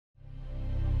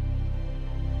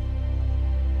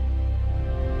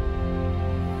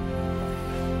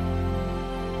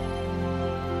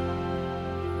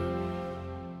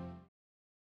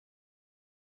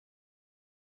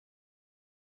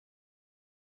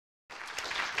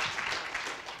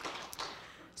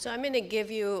So I'm going to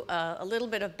give you a little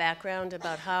bit of background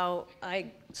about how I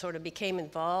sort of became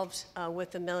involved with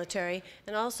the military,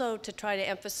 and also to try to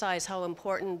emphasize how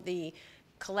important the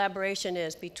collaboration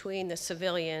is between the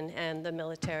civilian and the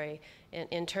military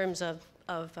in terms of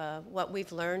what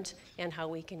we've learned and how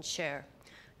we can share.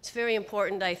 It's very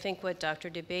important, I think, what Dr.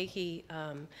 DeBakey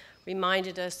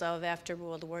reminded us of after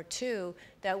World War II,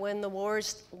 that when the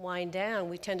wars wind down,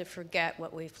 we tend to forget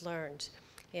what we've learned.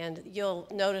 And you'll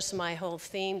notice my whole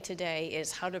theme today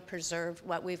is how to preserve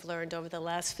what we've learned over the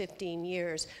last 15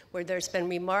 years, where there's been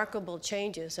remarkable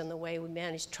changes in the way we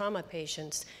manage trauma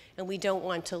patients, and we don't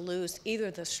want to lose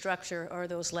either the structure or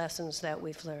those lessons that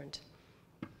we've learned.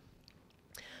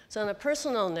 So on a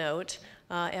personal note,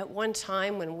 at one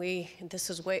time when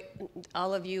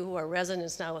all of you who are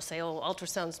residents now will say, oh,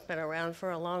 ultrasound's been around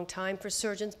for a long time for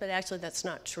surgeons, but actually that's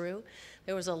not true.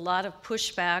 There was a lot of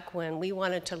pushback when we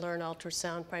wanted to learn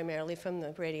ultrasound, primarily from the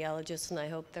radiologists, and I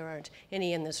hope there aren't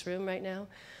any in this room right now.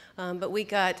 But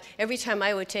every time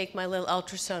I would take my little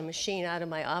ultrasound machine out of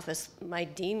my office, my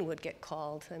dean would get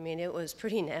called. I mean, it was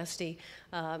pretty nasty.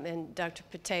 And Dr.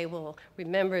 Pate will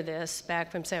remember this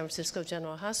back from San Francisco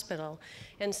General Hospital.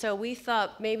 And so we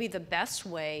thought maybe the best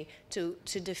way to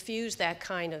diffuse that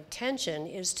kind of tension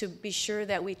is to be sure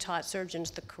that we taught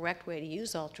surgeons the correct way to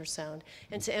use ultrasound,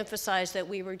 and to emphasize that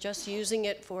we were just using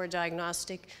it for a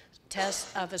diagnostic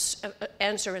test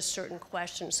answer a certain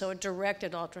question, so a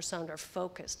directed ultrasound or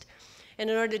focused. And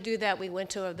in order to do that, we went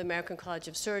to the American College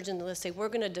of Surgeons and let's say, we're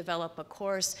going to develop a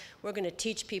course, we're going to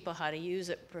teach people how to use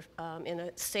it in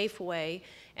a safe way,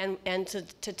 and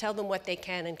to tell them what they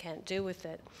can and can't do with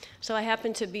it. So I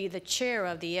happen to be the chair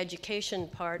of the education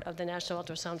part of the National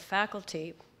Ultrasound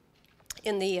faculty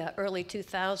in the early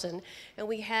 2000s, and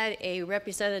we had a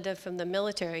representative from the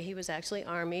military. He was actually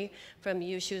Army, from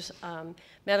USU's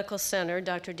Medical Center,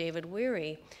 Dr. David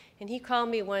Weary. And he called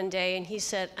me one day and he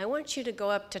said, I want you to go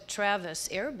up to Travis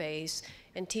Air Base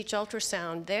and teach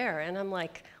ultrasound there. And I'm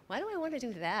like, why do I want to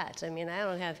do that? I mean, I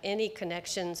don't have any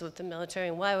connections with the military,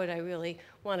 and why would I really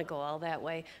want to go all that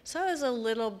way? So I was a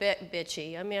little bit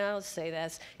bitchy. I mean, I'll say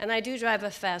that. And I do drive a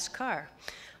fast car.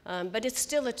 But it's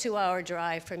still a 2-hour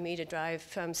drive for me to drive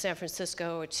from San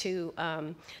Francisco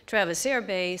to Travis Air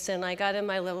Base, and I got in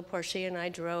my little Porsche and I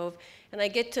drove, and I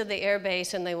get to the air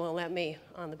base and they won't let me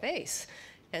on the base.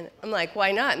 And I'm like,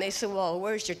 why not? And they said, well,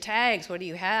 where's your tags? What do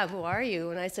you have? Who are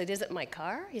you? And I said, is it my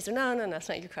car? He said, no, that's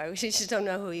not your car. We just don't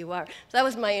know who you are. So that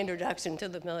was my introduction to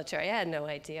the military. I had no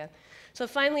idea. So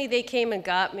finally they came and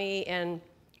got me, and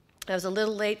I was a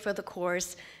little late for the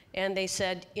course. And they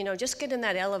said, just get in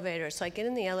that elevator. So I get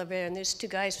in the elevator, and there's 2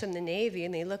 guys from the Navy,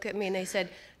 and they look at me, and they said,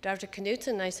 Dr. Knudson?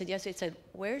 And I said, yes. They said,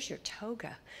 where's your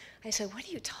toga? I said, what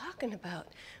are you talking about?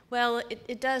 Well,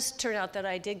 it does turn out that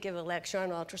I did give a lecture on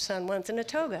ultrasound once in a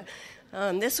toga.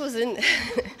 This was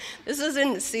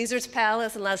in Caesar's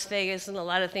Palace in Las Vegas, and a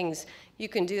lot of things you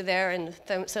can do there, and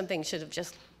some things should have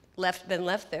just been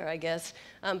left there, I guess.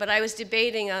 But I was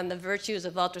debating on the virtues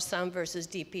of ultrasound versus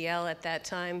DPL at that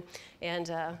time. And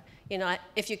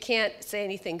if you can't say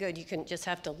anything good, you can just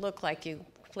have to look like you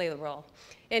play the role.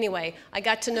 Anyway, I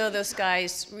got to know those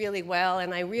guys really well,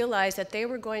 and I realized that they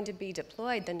were going to be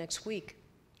deployed the next week.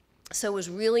 So it was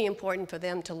really important for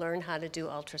them to learn how to do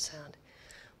ultrasound.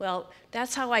 Well,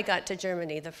 that's how I got to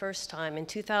Germany the first time. In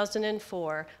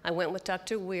 2004, I went with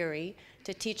Dr. Weary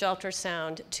to teach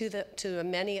ultrasound to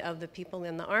many of the people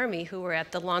in the Army who were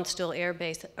at the Landstuhl Air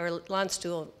Base, or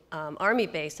Landstuhl Army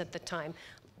Base at the time.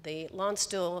 The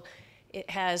Landstuhl, it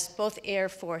has both Air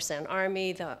Force and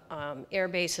Army. The air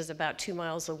base is about 2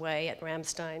 miles away at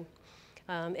Ramstein.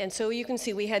 And so you can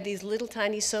see we had these little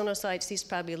tiny sonocytes. These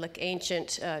probably look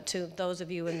ancient to those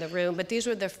of you in the room, but these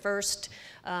were the first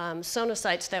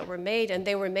sonocytes that were made, and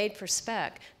they were made for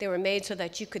spec. They were made so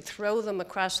that you could throw them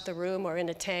across the room or in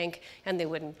a tank and they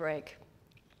wouldn't break.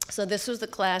 So this was the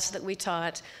class that we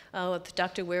taught with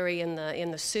Dr. Weary in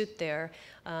the suit there,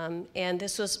 and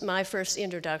this was my first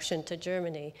introduction to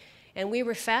Germany. And we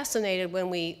were fascinated when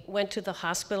we went to the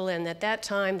hospital, and at that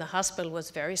time the hospital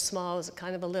was very small. It was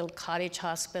kind of a little cottage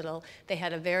hospital. They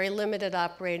had a very limited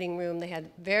operating room. They had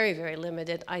very, very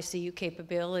limited ICU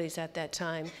capabilities at that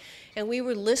time. And we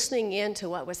were listening in to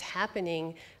what was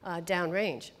happening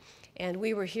downrange. And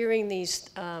we were hearing these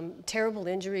terrible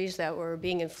injuries that were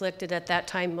being inflicted at that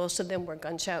time. Most of them were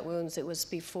gunshot wounds. It was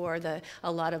before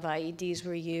a lot of IEDs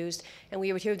were used. And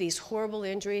we would hear these horrible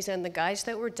injuries, and the guys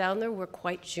that were down there were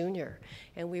quite junior.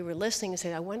 And we were listening and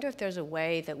saying, I wonder if there's a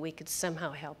way that we could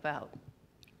somehow help out.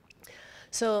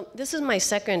 So this is my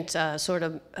second sort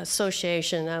of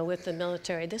association with the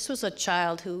military. This was a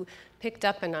child who picked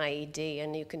up an IED,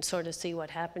 and you can sort of see what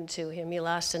happened to him. He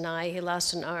lost an eye, he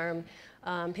lost an arm.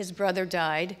 His brother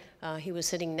died. He was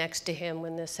sitting next to him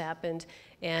when this happened.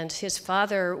 And his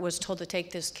father was told to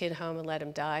take this kid home and let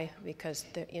him die because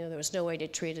there was no way to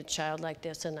treat a child like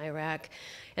this in Iraq.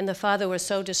 And the father was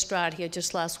so distraught, he had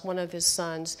just lost one of his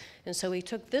sons. And so he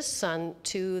took this son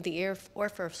to the Air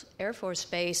Force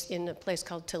Base in a place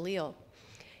called Talil.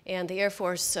 And the Air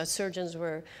Force surgeons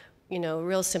were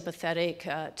real sympathetic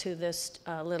to this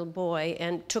little boy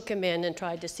and took him in and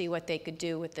tried to see what they could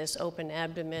do with this open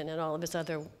abdomen and all of his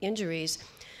other injuries.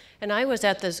 And I was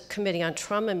at this committee on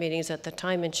trauma meetings at the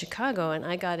time in Chicago, and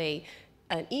I got an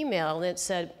email that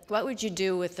said, what would you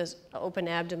do with this open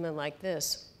abdomen like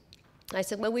this? I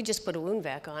said, well, we just put a wound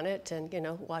vac on it and,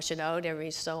 wash it out every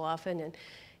so often.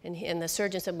 And the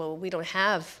surgeon said, well, we don't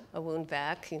have a wound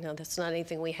vac. That's not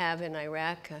anything we have in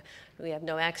Iraq. We have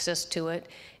no access to it.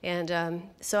 And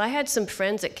so I had some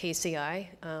friends at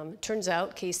KCI. Turns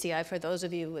out KCI, for those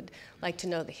of you who would like to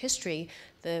know the history,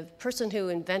 the person who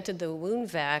invented the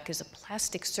wound vac is a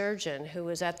plastic surgeon who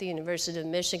was at the University of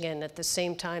Michigan at the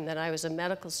same time that I was a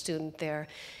medical student there.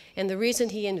 And the reason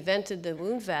he invented the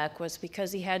wound vac was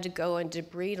because he had to go and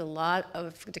debride a lot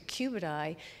of the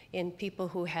cubiti in people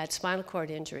who had spinal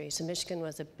cord injuries. And Michigan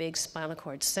was a big spinal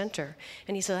cord center.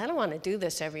 And he said, I don't want to do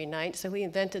this every night. So he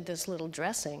invented this little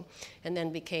dressing and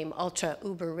then became ultra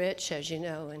uber rich, as you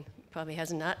know, and probably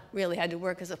has not really had to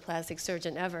work as a plastic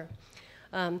surgeon ever.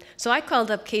 So I called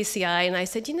up KCI and I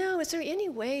said, is there any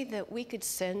way that we could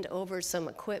send over some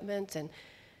equipment? And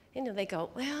they go,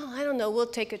 well, I don't know, we'll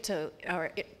take it to our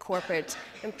corporate.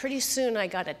 And pretty soon I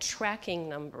got a tracking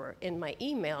number in my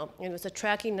email. It was a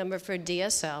tracking number for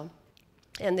DSL.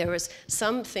 And there was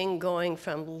something going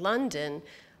from London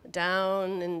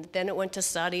down, and then it went to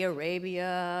Saudi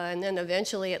Arabia, and then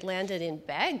eventually it landed in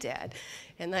Baghdad.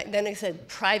 And then it said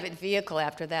private vehicle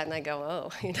after that, and I go,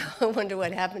 oh, I wonder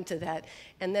what happened to that.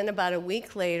 And then about a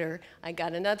week later, I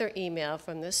got another email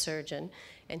from this surgeon,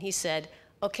 and he said,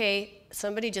 okay,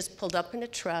 somebody just pulled up in a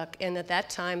truck, and at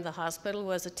that time the hospital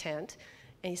was a tent,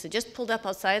 and he said, just pulled up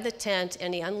outside of the tent,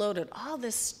 and he unloaded all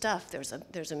this stuff. There's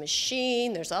a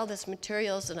machine, there's all this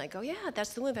materials, and I go, yeah,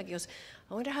 that's the wound vac. He goes,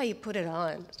 I wonder how you put it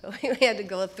on. So we had to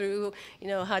go through,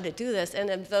 how to do this. And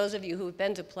then those of you who've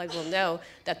been deployed will know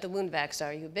that the wound vacs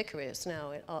are ubiquitous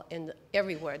now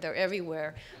everywhere. They're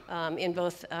everywhere in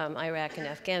both Iraq and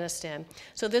Afghanistan.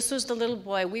 So this was the little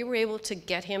boy. We were able to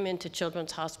get him into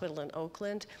Children's Hospital in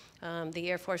Oakland.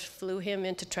 The Air Force flew him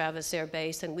into Travis Air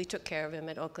Base, and we took care of him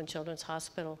at Oakland Children's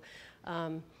Hospital.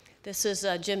 This is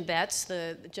Jim Betts,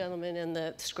 the gentleman in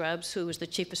the scrubs who was the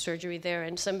chief of surgery there.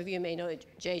 And some of you may know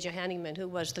Jay Johanneman, who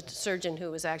was the surgeon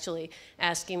who was actually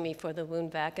asking me for the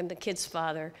wound vac, and the kid's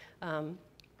father.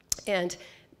 And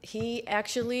he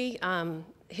actually,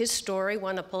 his story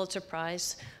won a Pulitzer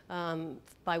Prize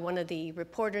by one of the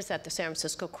reporters at the San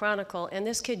Francisco Chronicle, and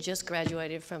this kid just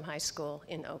graduated from high school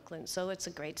in Oakland, so it's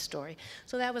a great story.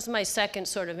 So that was my second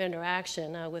sort of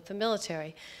interaction with the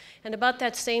military. And about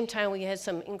that same time, we had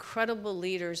some incredible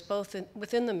leaders, both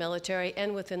within the military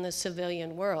and within the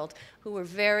civilian world, who were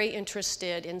very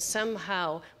interested in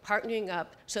somehow partnering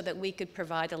up so that we could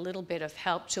provide a little bit of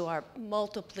help to our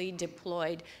multiply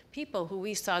deployed people who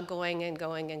we saw going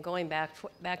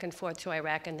back and forth to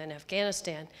Iraq and then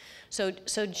Afghanistan. So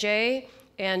Jay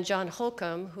and John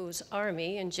Holcomb, who's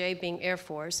Army, and Jay being Air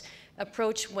Force,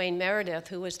 approached Wayne Meredith,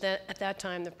 who was at that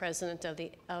time the president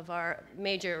of our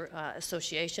major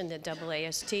association, the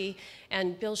AAST,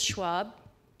 and Bill Schwab.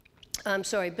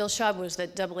 Bill Schwab was the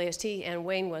AAST, and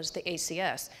Wayne was the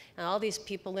ACS. And all these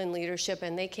people in leadership,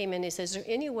 and they came in and said, is there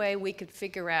any way we could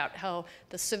figure out how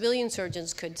the civilian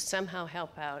surgeons could somehow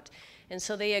help out? And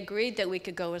so they agreed that we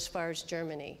could go as far as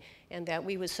Germany, and that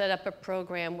we would set up a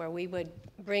program where we would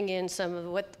bring in some of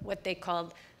what they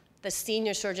called the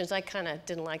senior surgeons. I kind of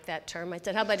didn't like that term. I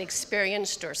said, how about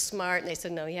experienced or smart? And they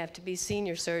said, no, you have to be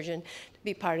senior surgeon to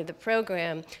be part of the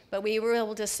program. But we were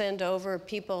able to send over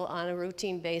people on a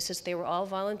routine basis. They were all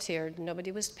volunteered.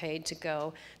 Nobody was paid to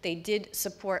go. They did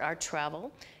support our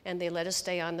travel, and they let us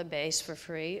stay on the base for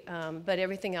free, but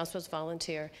everything else was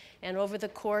volunteer. And over the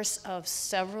course of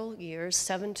several years,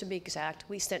 7 to be exact,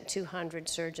 we sent 200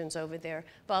 surgeons over there,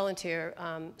 volunteer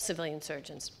civilian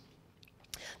surgeons.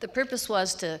 The purpose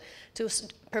was to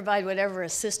provide whatever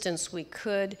assistance we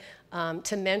could,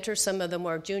 to mentor some of the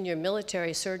more junior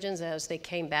military surgeons as they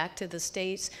came back to the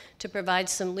States, to provide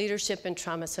some leadership in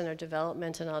trauma center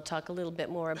development, and I'll talk a little bit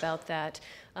more about that,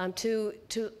 to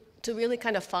to really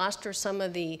kind of foster some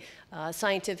of the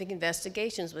scientific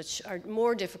investigations, which are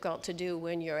more difficult to do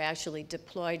when you're actually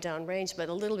deployed downrange, but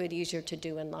a little bit easier to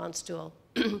do in Landstuhl.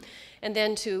 And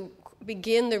then to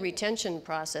begin the retention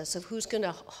process of who's going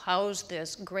to house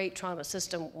this great trauma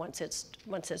system once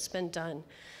it's been done.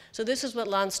 So this is what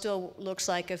Landstuhl looks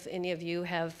like if any of you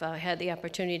have had the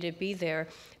opportunity to be there.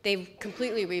 They've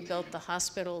completely rebuilt the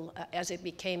hospital as it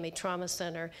became a trauma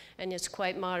center, and it's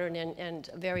quite modern and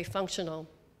very functional.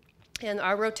 And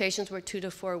our rotations were 2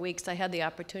 to 4 weeks. I had the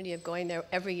opportunity of going there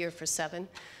every year for 7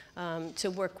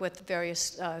 to work with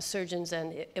various surgeons,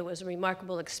 and it was a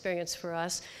remarkable experience for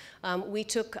us. We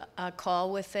took a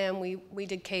call with them. We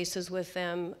did cases with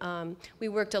them. We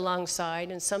worked alongside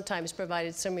and sometimes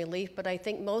provided some relief, but I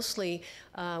think mostly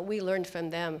we learned from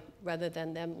them rather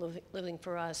than them living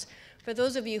for us. For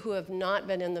those of you who have not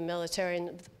been in the military,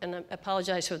 and I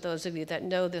apologize for those of you that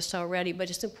know this already, but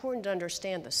it's important to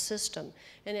understand the system.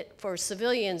 And for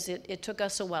civilians, it took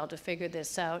us a while to figure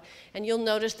this out. And you'll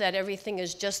notice that everything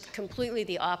is just completely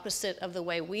the opposite of the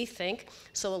way we think.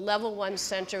 So a level 1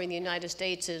 center in the United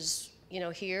States is,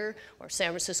 here, or San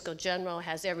Francisco General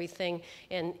has everything.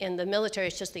 In the military,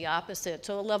 it's just the opposite.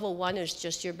 So a level 1 is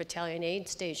just your battalion aid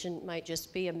station, might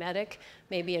just be a medic,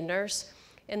 maybe a nurse.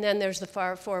 And then there's the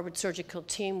far forward surgical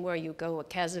team where you go, a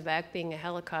casevac being a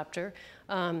helicopter.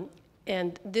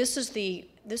 And this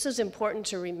is important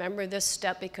to remember this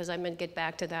step because I'm going to get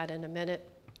back to that in a minute.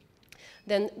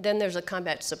 Then there's a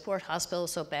combat support hospital,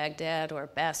 so Baghdad or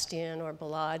Bastion or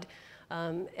Balad.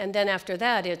 And then after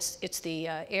that, it's the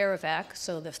air evac,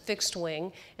 so the fixed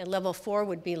wing, and level 4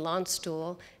 would be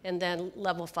Landstuhl, and then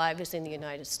level 5 is in the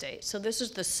United States. So this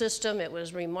is the system. It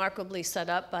was remarkably set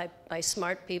up by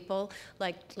smart people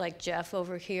like Jeff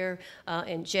over here,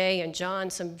 and Jay and John,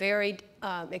 some very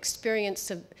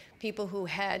experienced people who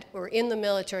were in the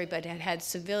military but had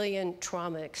civilian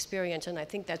trauma experience, and I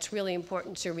think that's really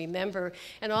important to remember.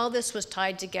 And all this was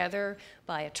tied together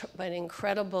by an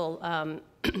incredible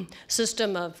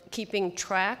system of keeping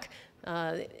track.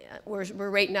 We're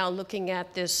right now looking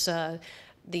at this,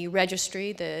 the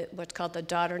registry, what's called the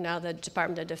DOTR now, the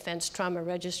Department of Defense Trauma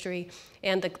Registry,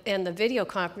 and the video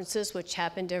conferences, which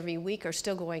happened every week, are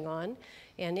still going on.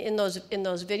 And in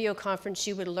those video conferences,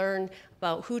 you would learn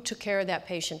about who took care of that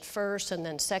patient first, and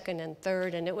then second and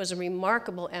third, and it was a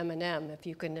remarkable M&M, if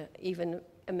you can even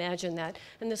imagine that.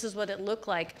 And this is what it looked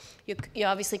like. You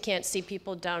obviously can't see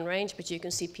people downrange, but you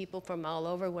can see people from all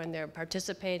over when they're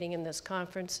participating in this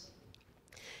conference.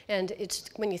 And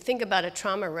when you think about a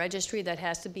trauma registry that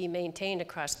has to be maintained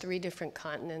across 3 different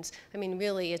continents, I mean,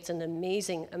 really, it's an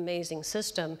amazing, amazing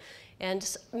system.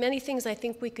 And many things I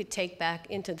think we could take back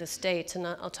into the States, and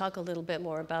I'll talk a little bit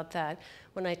more about that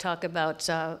when I talk about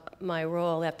my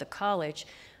role at the college.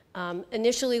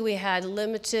 Initially, we had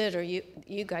limited, or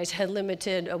you guys had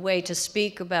limited a way to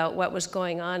speak about what was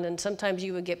going on, and sometimes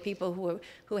you would get people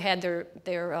who had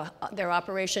their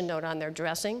operation note on their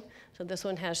dressing. So this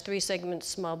one has 3 segments,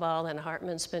 small bowel, and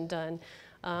Hartmann's been done.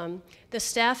 The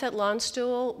staff at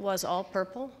Landstuhl was all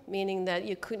purple, meaning that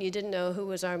you didn't know who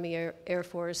was Army, Air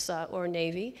Force, or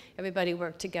Navy. Everybody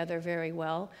worked together very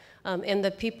well. And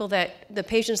the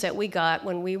patients that we got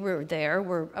when we were there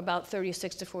were about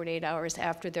 36 to 48 hours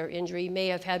after their injury, may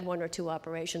have had 1 or 2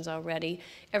 operations already.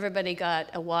 Everybody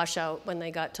got a washout when they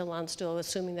got to Landstuhl,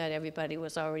 assuming that everybody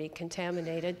was already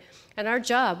contaminated. And our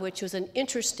job, which was an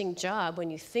interesting job when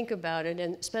you think about it,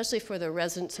 and especially for the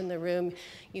residents in the room,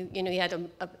 you had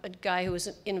a guy who was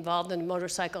involved in a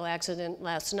motorcycle accident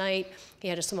last night. He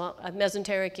had a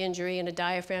mesenteric injury and a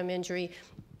diaphragm injury.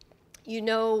 You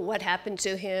know what happened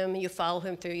to him, you follow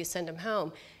him through, you send him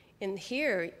home. And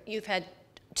here, you've had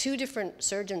 2 different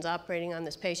surgeons operating on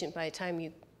this patient by the time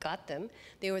you got them.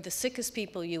 They were the sickest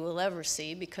people you will ever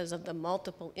see because of the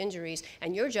multiple injuries,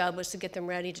 and your job was to get them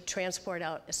ready to transport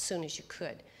out as soon as you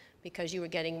could, because you were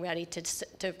getting ready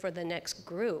for the next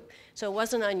group. So it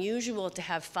wasn't unusual to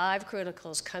have 5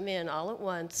 criticals come in all at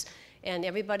once, and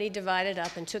everybody divided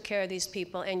up and took care of these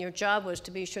people, and your job was to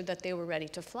be sure that they were ready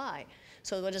to fly.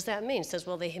 So what does that mean? It says,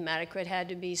 well, the hematocrit had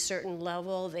to be a certain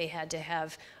level. They had to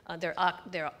have their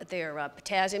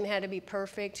potassium had to be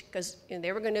perfect, because you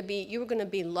were going to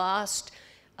be lost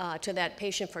to that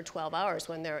patient for 12 hours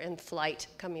when they're in flight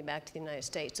coming back to the United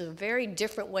States. It's a very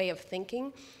different way of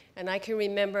thinking. And I can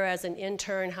remember as an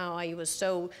intern how I was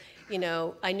so,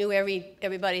 I knew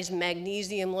everybody's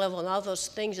magnesium level and all those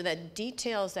things, the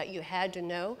details that you had to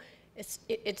know.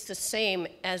 It's the same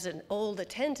as an old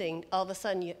attending. All of a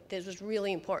sudden, it was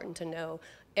really important to know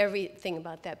everything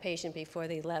about that patient before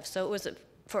they left. So it was,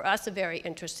 for us, a very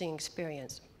interesting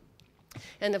experience.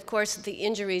 And of course, the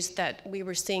injuries that we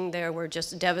were seeing there were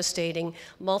just devastating.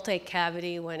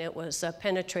 Multi-cavity when it was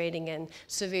penetrating, and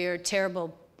severe,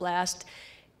 terrible blast,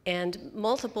 and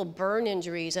multiple burn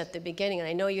injuries at the beginning. And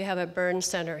I know you have a burn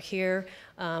center here.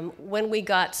 When we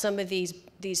got some of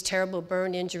these terrible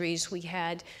burn injuries, we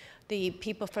had the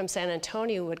people from San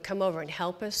Antonio would come over and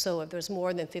help us. So if there was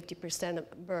more than 50%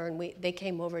 of burn, they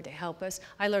came over to help us.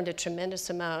 I learned a tremendous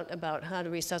amount about how to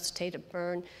resuscitate a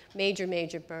burn, major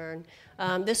burn.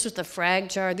 This was the frag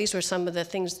jar. These were some of the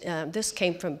things, this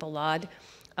came from Balad.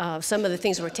 Some of the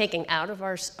things were taken out of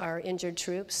our injured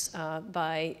troops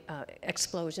by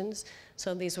explosions.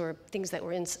 So these were things that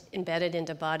were embedded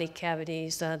into body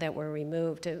cavities that were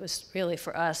removed. It was really,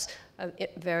 for us, a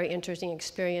very interesting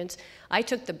experience. I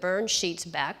took the burn sheets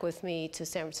back with me to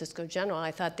San Francisco General.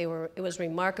 I thought it was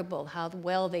remarkable how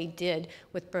well they did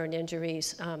with burn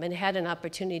injuries, and had an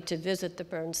opportunity to visit the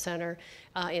burn center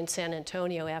in San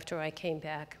Antonio after I came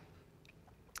back.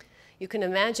 You can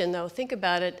imagine, though, think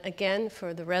about it again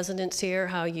for the residents here,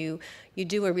 how you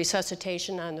do a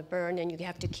resuscitation on the burn and you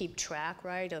have to keep track,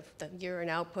 right, of the urine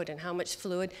output and how much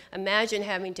fluid. Imagine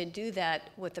having to do that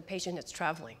with a patient that's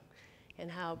traveling and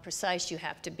how precise you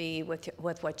have to be with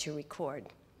what you record.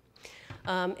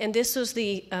 And this was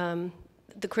the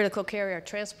critical care air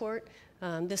transport.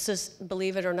 This is,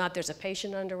 believe it or not, there's a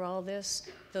patient under all this.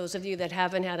 Those of you that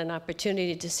haven't had an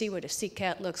opportunity to see what a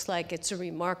CCAT looks like, it's a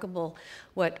remarkable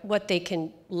what they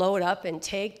can load up and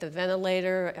take, the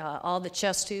ventilator, all the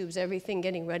chest tubes, everything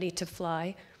getting ready to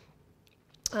fly.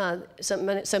 Some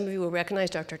of you will recognize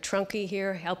Dr. Trunke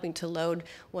here, helping to load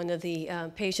one of the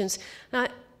patients.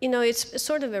 You know, it's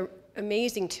sort of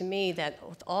amazing to me that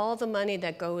with all the money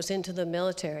that goes into the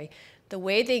military, the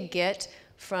way they get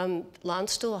from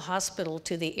Landstuhl Hospital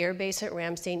to the air base at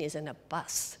Ramstein is in a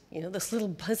bus. You know, this little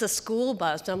bus, a school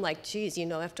bus. And I'm like, geez, you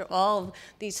know, after all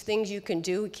these things you can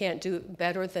do, we can't do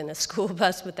better than a school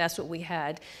bus, but that's what we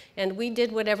had. And we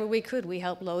did whatever we could. We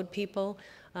helped load people.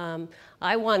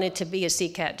 I wanted to be a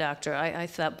CCAT doctor. I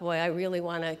thought, boy, I really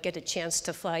want to get a chance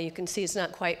to fly. You can see it's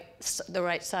not quite the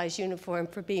right size uniform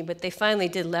for me, but they finally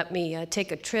did let me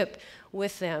take a trip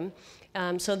with them.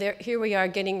 So here we are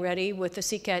getting ready with the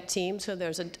CCAT team. So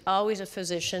there's always a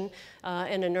physician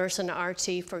and a nurse and an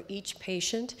RT for each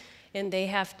patient. And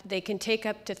they can take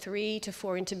up to 3 to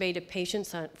 4 intubated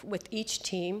patients with each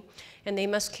team. And they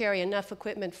must carry enough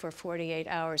equipment for 48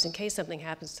 hours in case something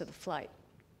happens to the flight.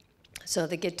 So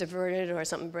they get diverted or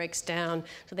something breaks down.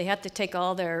 So they have to take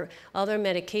all their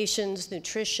medications,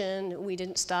 nutrition. We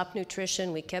didn't stop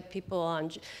nutrition. We kept people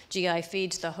on GI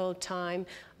feeds the whole time.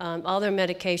 All their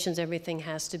medications, everything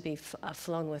has to be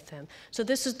flown with them. So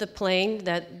this is the plane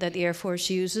that the Air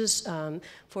Force uses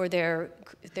for their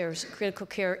critical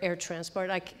care air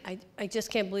transport. I just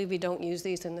can't believe we don't use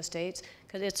these in the States,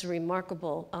 because it's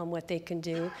remarkable what they can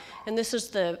do. And this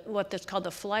is what's called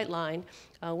the flight line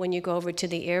when you go over to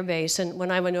the air base. And when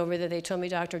I went over there, they told me,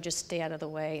 doctor, just stay out of the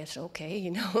way. I said, okay,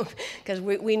 you know, because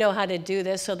we know how to do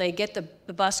this. So they get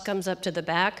the bus comes up to the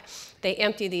back. They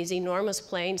empty these enormous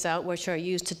planes out, which are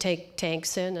used to take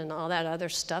tanks in and all that other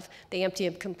stuff. They empty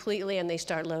them completely, and they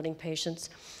start loading patients.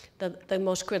 The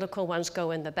most critical ones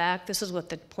go in the back. This is what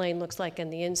the plane looks like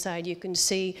in the inside. You can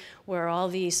see where all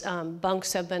these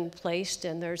bunks have been placed,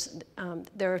 and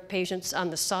there are patients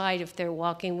on the side if they're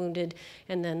walking wounded,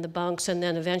 and then the bunks, and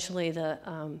then eventually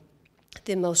the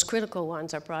most critical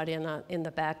ones are brought in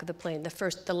the back of the plane,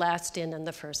 the last in and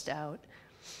the first out.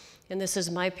 And this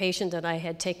is my patient that I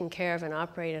had taken care of and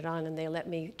operated on, and they let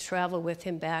me travel with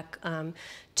him back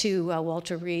to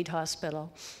Walter Reed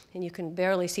Hospital. And you can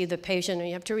barely see the patient. And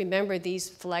you have to remember these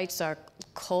flights are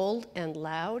cold and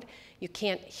loud. You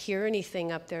can't hear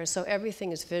anything up there, so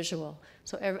everything is visual.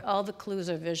 So all the clues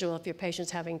are visual. If your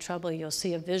patient's having trouble, you'll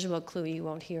see a visual clue. You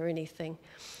won't hear anything.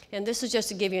 And this is just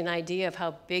to give you an idea of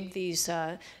how big these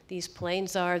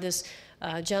planes are. This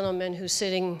gentleman who's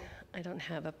sitting, I don't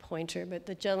have a pointer, but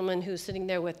the gentleman who's sitting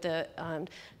there with the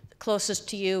closest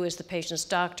to you is the patient's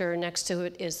doctor. Next to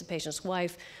it is the patient's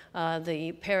wife.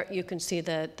 You can see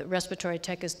the respiratory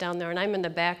tech is down there, and I'm in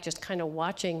the back just kind of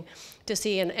watching to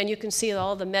see. And you can see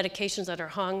all the medications that are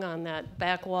hung on that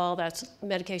back wall. That's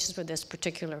medications for this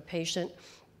particular patient.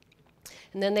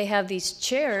 And then they have these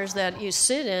chairs that you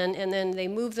sit in, and then they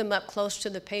move them up close to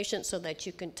the patient so that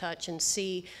you can touch and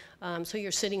see. So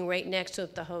you're sitting right next to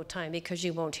it the whole time because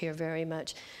you won't hear very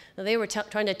much. Now, they were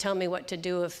trying to tell me what to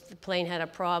do if the plane had a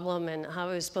problem and how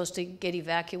I was supposed to get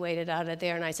evacuated out of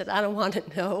there. And I said, I don't want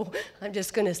to know. I'm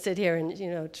just going to sit here and, you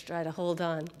know, try to hold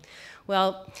on.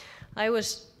 Well, I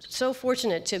was so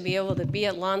fortunate to be able to be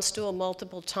at Landstuhl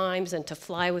multiple times and to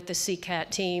fly with the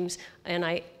CCAT teams, and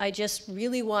I just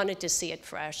really wanted to see it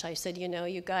fresh. I said, you know,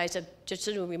 you guys have just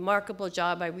done a remarkable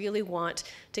job. I really want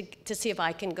to see if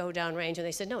I can go downrange. And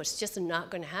they said, no, it's just not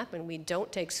going to happen. We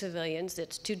don't take civilians.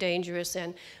 It's too dangerous,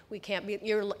 and we can't be,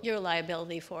 you're a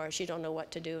liability for us. You don't know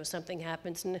what to do if something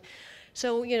happens. And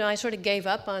so, you know, I sort of gave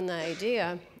up on the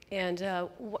idea, and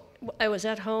I was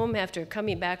at home after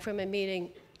coming back from a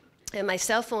meeting, and my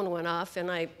cell phone went off, and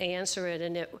I answer it,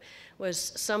 and it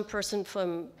was some person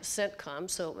from CENTCOM,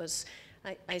 so it was,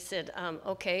 I said,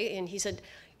 okay, and he said,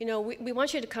 you know, we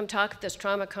want you to come talk at this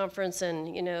trauma conference,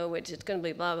 and, you know, it's going to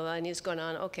be blah, blah, blah, and he's going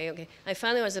on, okay. I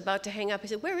finally was about to hang up. He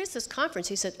said, where is this conference?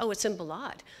 He said, oh, it's in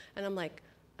Balad. And I'm like,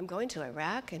 I'm going to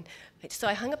Iraq? And so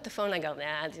I hung up the phone. I go,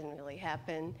 nah, it didn't really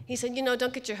happen. He said, you know,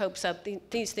 don't get your hopes up.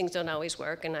 These things don't always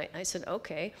work. And I said,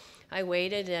 okay. I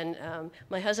waited, and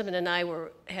my husband and I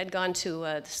had gone to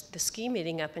the ski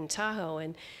meeting up in Tahoe,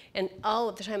 and all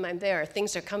of the time I'm there,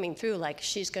 things are coming through, like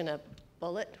she's going to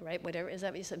bullet, right, whatever, is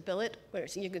that what you said, billet? Where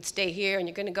you could stay here, and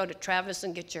you're going to go to Travis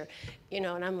and get your, you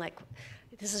know, and I'm like,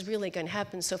 this is really going to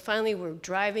happen. So finally we're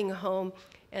driving home,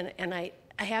 and I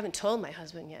haven't told my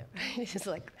husband yet, right? He's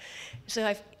like,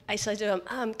 so I said to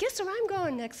him, guess where I'm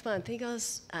going next month? He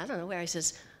goes, I don't know where. He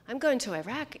says, I'm going to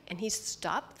Iraq. And he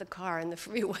stopped the car in the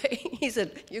freeway. He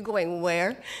said, you're going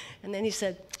where? And then he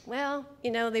said, well,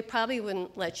 you know, they probably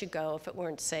wouldn't let you go if it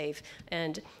weren't safe.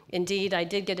 And indeed, I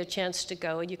did get a chance to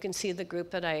go. You can see the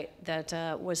group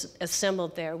that was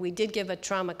assembled there. We did give a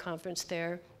trauma conference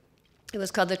there. It was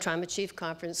called the Trauma Chief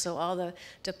Conference, so all the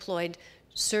deployed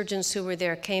surgeons who were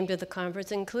there came to the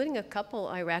conference, including a couple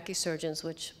Iraqi surgeons,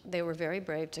 which they were very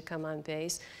brave to come on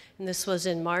base. And this was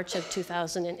in March of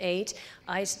 2008.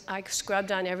 I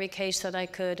scrubbed on every case that I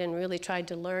could and really tried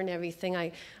to learn everything.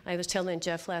 I was telling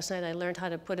Jeff last night, I learned how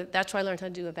to put it, that's where I learned how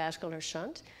to do a vascular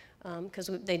shunt, because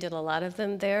they did a lot of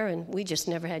them there, and we just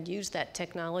never had used that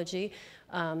technology.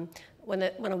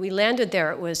 When we landed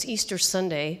there, it was Easter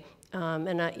Sunday,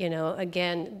 and I, you know,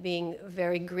 again, being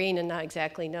very green and not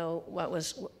exactly know what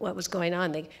was going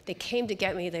on. They came to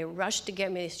get me. They rushed to get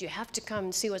me. They said, you have to come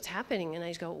and see what's happening. And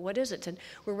I go, what is it? They said,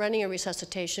 we're running a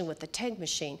resuscitation with the TEG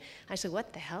machine. I said,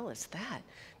 what the hell is that?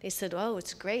 They said, oh,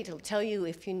 it's great. It'll tell you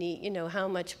if you need, you know, how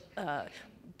much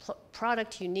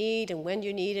product you need and when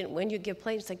you need it and when you give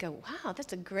plates. They go, wow,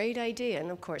 that's a great idea.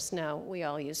 And of course now we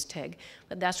all use TEG,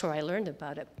 but that's where I learned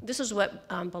about it. This is what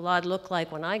Balad looked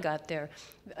like when I got there,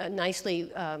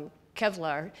 nicely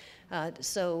Kevlar,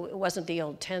 so it wasn't the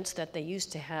old tents that they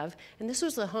used to have. And this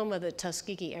was the home of the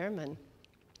Tuskegee Airmen.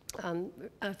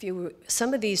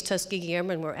 Some of these Tuskegee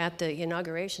Airmen were at the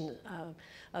inauguration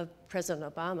of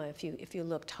President Obama, if you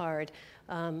looked hard.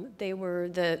 They were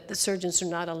the surgeons were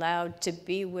not allowed to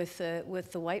be with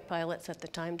the white pilots at the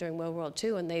time during World War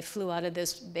II, and they flew out of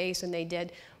this base and they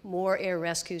did more air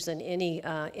rescues than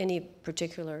any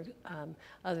particular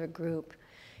other group.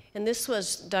 And this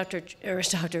was Dr.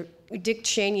 Dick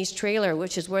Cheney's trailer,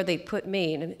 which is where they put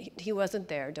me. And he wasn't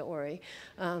there, don't worry.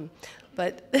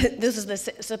 But this is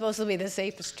supposed to be the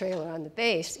safest trailer on the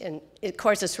base. And of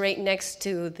course, it's right next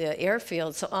to the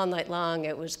airfield. So all night long,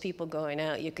 it was people going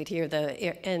out. You could hear the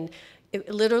air. And it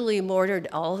literally mortared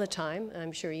all the time.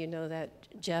 I'm sure you know that,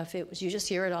 Jeff. It was, you just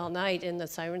hear it all night, and the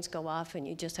sirens go off, and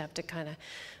you just have to kind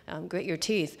of grit your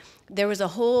teeth. There was a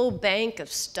whole bank of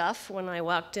stuff when I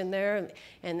walked in there,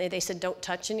 and they said, don't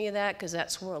touch any of that, because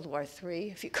that's World War III,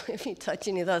 if you touch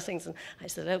any of those things. And I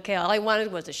said, okay, all I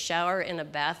wanted was a shower and a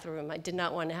bathroom. I did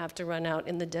not want to have to run out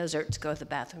in the desert to go to the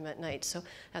bathroom at night, so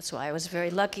that's why I was very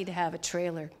lucky to have a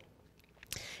trailer.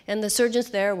 And the surgeons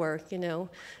there were,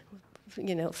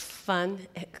 fun,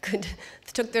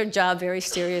 took their job very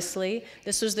seriously.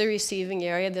 This was the receiving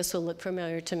area. This will look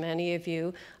familiar to many of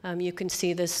you. You can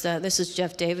see this. This is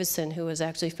Jeff Davidson, who was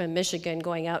actually from Michigan,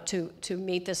 going out to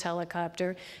meet this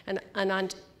helicopter. And on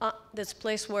this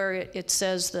place where it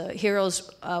says the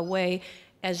Heroes Way,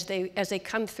 as they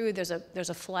come through, there's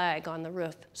a flag on the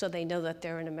roof, so they know that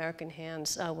they're in American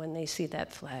hands when they see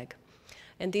that flag.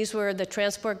 And these were the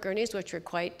transport gurneys, which were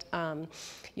quite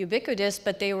ubiquitous,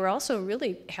 but they were also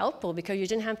really helpful because you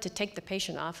didn't have to take the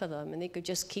patient off of them, and they could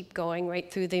just keep going right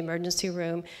through the emergency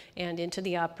room and into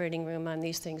the operating room on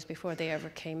these things before they ever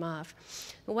came off.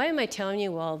 And why am I telling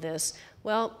you all this?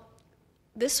 Well,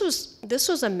 this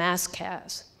was a mass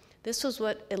CAS. This was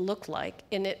what it looked like.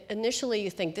 And initially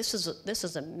you think this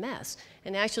is a mess.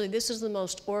 And actually this is the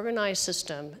most organized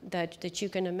system that you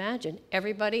can imagine.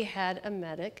 Everybody had a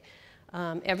medic.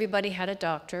 Everybody had a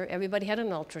doctor, everybody had an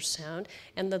ultrasound,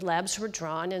 and the labs were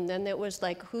drawn, and then it was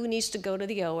like, who needs to go to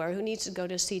the OR, who needs to go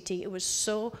to CT? It was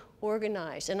so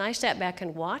organized. And I sat back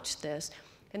and watched this,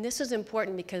 and this is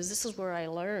important because this is where I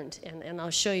learned, and I'll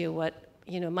show you what,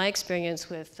 my experience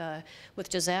with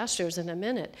disasters in a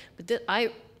minute. But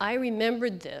I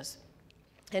remembered this,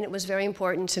 and it was very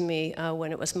important to me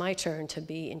when it was my turn to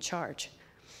be in charge.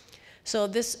 So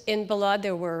in Balad,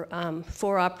 there were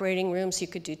 4 operating rooms. You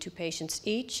could do 2 patients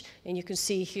each. And you can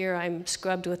see here I'm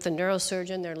scrubbed with the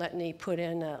neurosurgeon. They're letting me put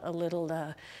in a little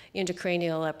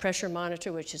intracranial pressure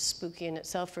monitor, which is spooky in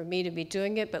itself for me to be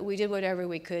doing it. But we did whatever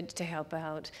we could to help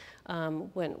out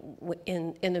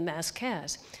in the mass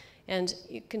cas. And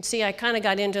you can see I kind of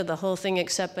got into the whole thing,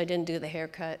 except I didn't do the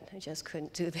haircut. I just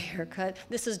couldn't do the haircut.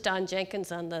 This is Don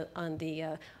Jenkins on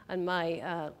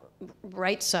my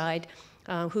right side.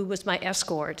 Who was my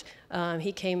escort.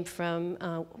 He came from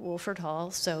Wolford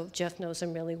Hall, so Jeff knows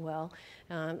him really well.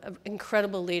 An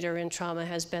incredible leader in trauma,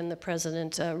 has been the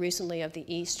president recently of the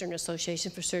Eastern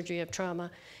Association for Surgery of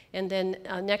Trauma. And then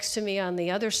next to me on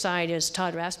the other side is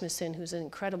Todd Rasmussen, who's an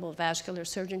incredible vascular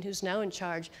surgeon who's now in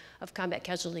charge of combat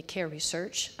casualty care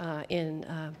research in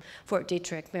Fort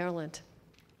Detrick, Maryland.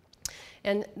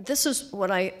 And this is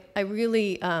what I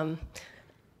really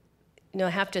I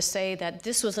have to say that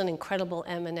this was an incredible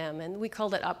M&M, and we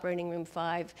called it Operating Room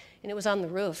 5, and it was on the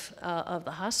roof of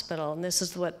the hospital, and this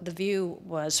is what the view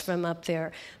was from up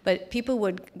there. But people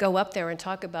would go up there and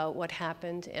talk about what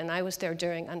happened, and I was there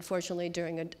unfortunately,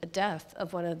 during a death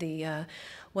of one of the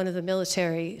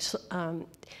military,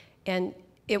 and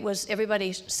it was,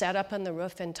 everybody sat up on the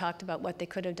roof and talked about what they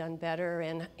could have done better,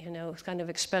 and kind of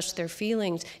expressed their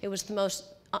feelings. It was the most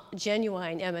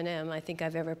genuine M&M I think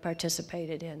I've ever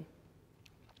participated in.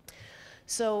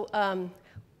 So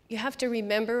you have to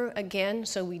remember, again,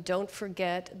 so we don't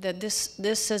forget, that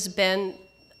this has been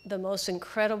the most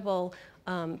incredible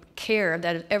care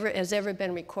that has ever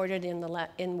been recorded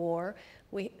in war.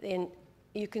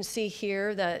 You can see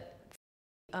here that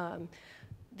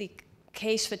the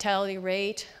case fatality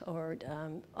rate, or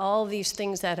all these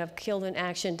things that have killed in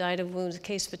action, died of wounds, the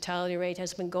case fatality rate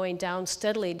has been going down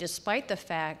steadily, despite the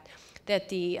fact that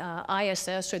the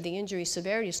ISS, or the injury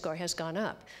severity score, has gone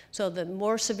up. So the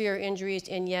more severe injuries,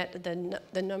 and yet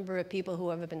the number of people who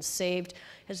have been saved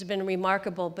has been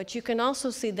remarkable. But you can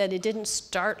also see that it didn't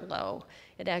start low.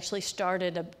 It actually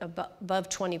started above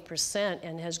 20%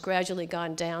 and has gradually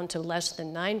gone down to less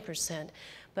than 9%.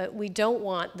 But we don't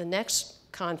want the next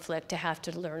conflict to have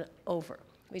to learn over.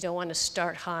 We don't want to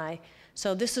start high.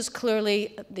 So this is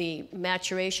clearly the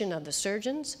maturation of the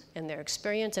surgeons and their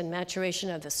experience, and maturation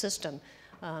of the system.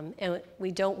 And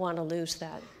we don't want to lose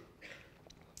that.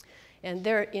 And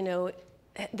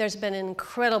there's been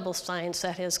incredible science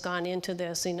that has gone into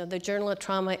this. The Journal of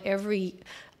Trauma every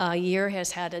year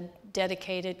has had a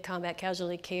dedicated combat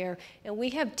casualty care, and we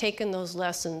have taken those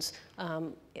lessons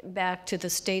back to the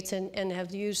States and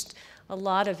have used a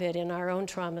lot of it in our own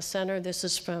trauma center. This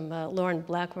is from Lauren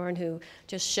Blackburn, who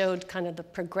just showed kind of the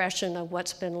progression of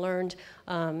what's been learned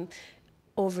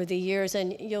over the years.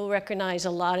 And you'll recognize a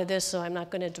lot of this, so I'm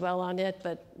not going to dwell on it,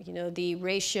 but the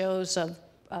ratios of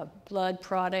blood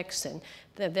products and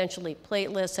eventually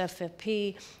platelets,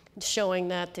 FFP, showing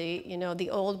that the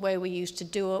old way we used to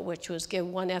do it, which was give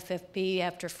 1 FFP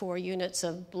after 4 units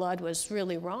of blood, was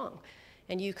really wrong.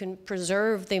 And you can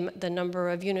preserve the number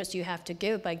of units you have to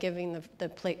give by giving the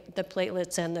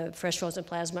platelets and the fresh frozen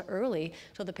plasma early,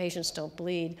 so the patients don't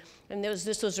bleed. And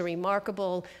this was a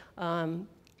remarkable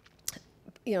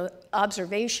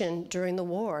observation during the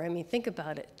war. I mean, think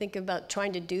about it. Think about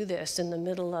trying to do this in the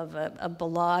middle of a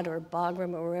Balad or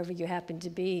Bagram or wherever you happen to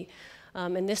be.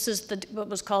 And this is what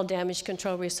was called damage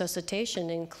control resuscitation,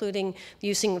 including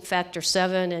using factor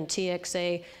 7 and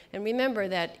TXA. And remember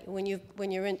that when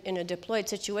you're in a deployed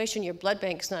situation, your blood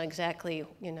bank is not exactly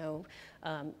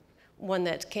one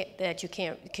that you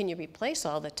can replace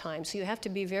all the time. So you have to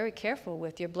be very careful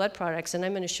with your blood products. And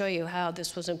I'm going to show you how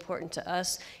this was important to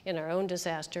us in our own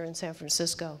disaster in San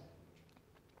Francisco.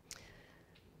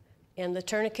 And the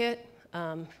tourniquet.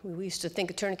 We used to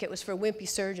think a tourniquet was for wimpy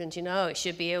surgeons. It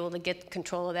should be able to get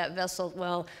control of that vessel.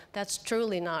 Well, that's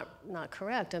truly not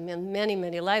correct. I mean,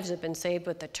 many lives have been saved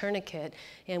with the tourniquet,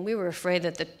 and we were afraid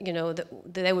that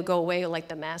that they would go away like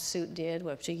the mask suit did,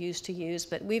 which we used to use.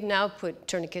 But we've now put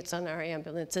tourniquets on our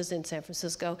ambulances in San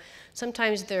Francisco.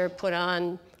 Sometimes they're put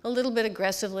on a little bit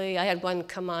aggressively. I had one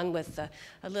come on with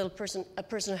a person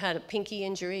who had a pinky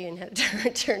injury and had a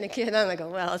tourniquet on. I go,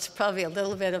 well, it's probably a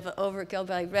little bit of an overkill,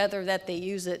 but I'd rather that they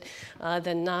use it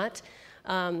than not.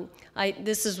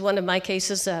 This is one of my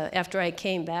cases. After I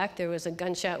came back, there was a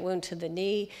gunshot wound to the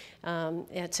knee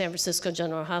at San Francisco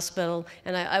General Hospital.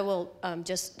 And I will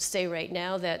just say right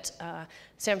now that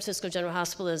San Francisco General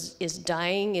Hospital is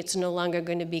dying. It's no longer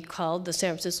going to be called the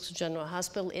San Francisco General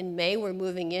Hospital. In May, we're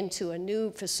moving into a new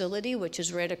facility, which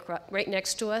is right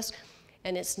next to us,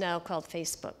 and it's now called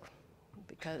Facebook.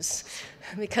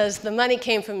 Because the money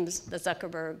came from the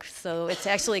Zuckerberg. So it's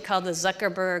actually called the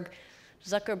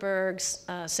Zuckerberg's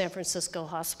San Francisco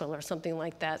Hospital or something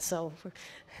like that. So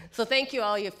thank you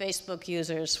all you Facebook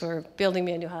users for building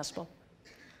me a new hospital.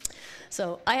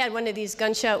 So I had one of these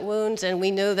gunshot wounds, and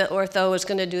we knew that ortho was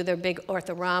going to do their big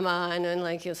orthorama, and then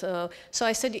so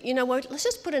I said, you know what, let's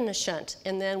just put in a shunt,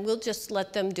 and then we'll just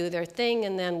let them do their thing,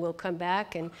 and then we'll come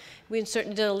back. And we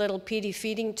certainly did a little PD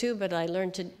feeding too, but I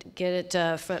learned to get it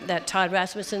that Todd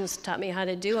Rasmussen taught me how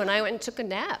to do, and I went and took a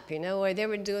nap, where they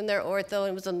were doing their ortho,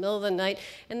 and it was the middle of the night,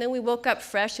 and then we woke up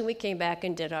fresh, and we came back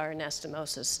and did our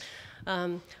anastomosis.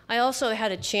 I also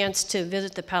had a chance to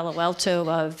visit the Palo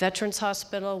Alto Veterans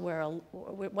Hospital, where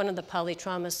one of the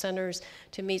polytrauma centers,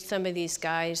 to meet some of these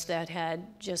guys that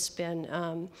had just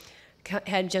been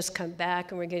had just come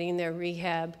back and were getting their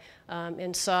rehab,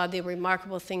 and saw the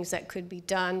remarkable things that could be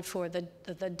done for the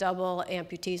double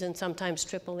amputees and sometimes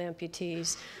triple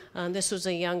amputees. This was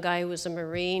a young guy who was a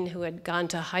Marine who had gone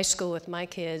to high school with my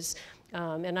kids.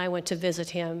 And I went to visit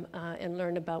him and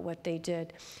learn about what they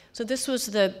did. So this was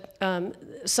the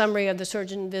summary of the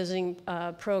surgeon visiting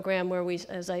program, where we,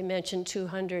 as I mentioned,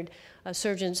 200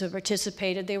 surgeons have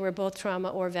participated. They were both trauma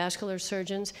or vascular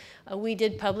surgeons. We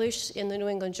did publish in the New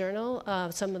England Journal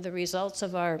some of the results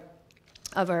of our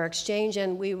exchange,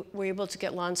 and we were able to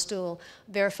get Landstuhl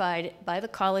verified by the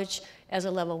college as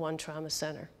a level 1 trauma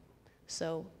center.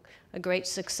 So a great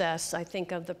success, I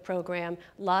think, of the program.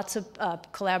 Lots of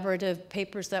collaborative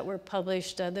papers that were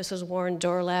published. This was Warren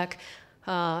Dorlack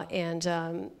and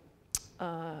I'm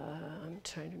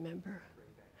trying to remember,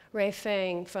 Ray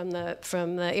Fang from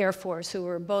the Air Force, who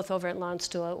were both over at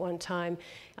Landstuhl at one time.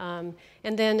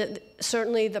 And then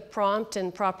certainly the prompt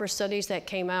and proper studies that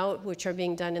came out, which are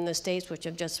being done in the States, which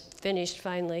have just finished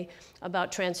finally,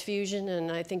 about transfusion.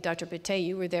 And I think, Dr. Pate,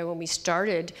 you were there when we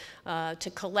started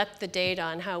to collect the data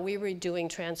on how we were doing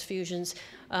transfusions.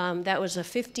 That was a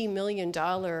 $50 million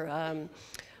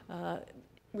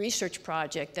research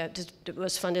project that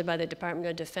was funded by the Department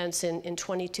of Defense in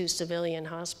 22 civilian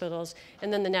hospitals.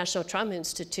 And then the National Trauma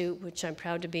Institute, which I'm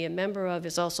proud to be a member of,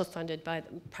 is also funded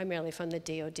primarily from the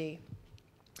DoD.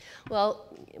 Well,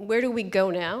 where do we go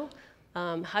now?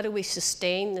 How do we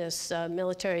sustain this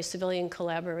military-civilian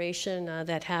collaboration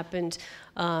that happened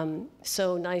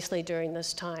so nicely during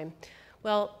this time?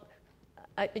 Well,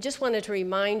 I just wanted to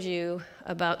remind you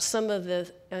about some of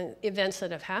the events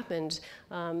that have happened.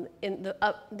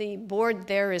 The board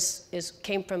there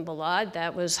came from Balad.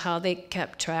 That was how they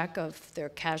kept track of their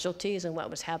casualties and what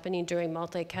was happening during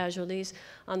multi-casualties.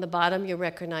 On the bottom, you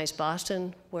recognize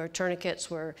Boston, where tourniquets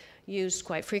were used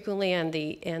quite frequently, and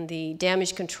the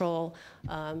damage control,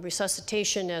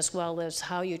 resuscitation, as well as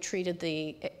how you treated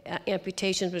the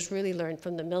amputations was really learned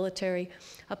from the military.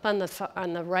 Up on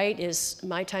the right is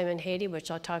my time in Haiti, which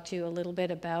I'll talk to you a little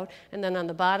bit about. And then on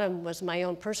the bottom was my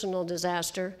own personal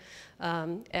disaster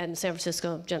in San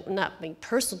Francisco, not me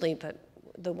personally, but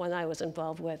the one I was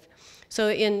involved with. So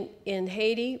in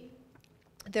Haiti,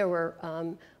 there were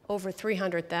over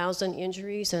 300,000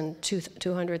 injuries and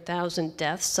 200,000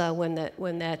 deaths when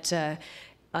that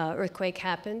earthquake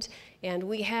happened. And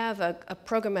we have a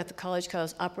program at the college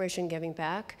called Operation Giving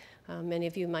Back. Many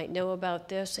of you might know about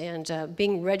this. And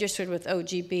being registered with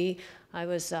OGB, I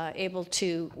was able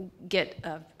to get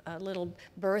a little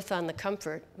berth on the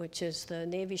Comfort, which is the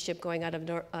Navy ship going out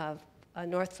of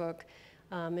Norfolk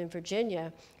in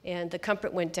Virginia. And the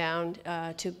Comfort went down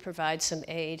to provide some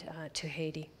aid to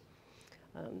Haiti.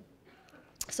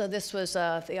 So this was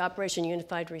the Operation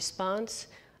Unified Response.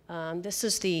 This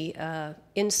is the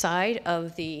inside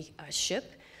of the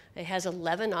ship. It has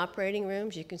 11 operating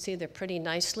rooms. You can see they're pretty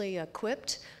nicely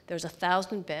equipped. There's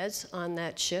 1,000 beds on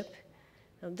that ship.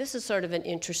 Now, this is sort of an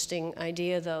interesting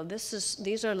idea, though.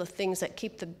 These are the things that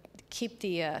keep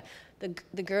the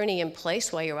gurney in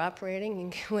place while you're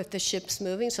operating with the ships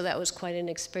moving, so that was quite an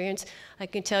experience. I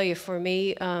can tell you, for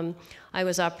me, I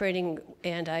was operating,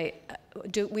 and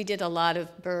we did a lot of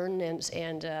burn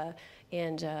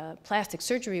and plastic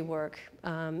surgery work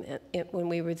when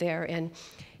we were there,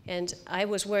 and I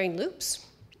was wearing loops.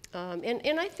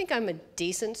 And I think I'm a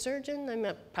decent surgeon.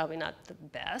 I'm probably not the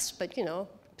best, but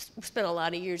spent a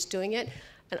lot of years doing it,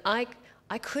 and I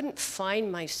couldn't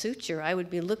find my suture. I would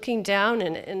be looking down,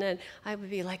 and then I would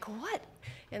be like, what?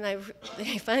 And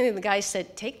finally the guy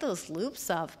said, take those loops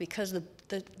off because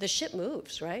the ship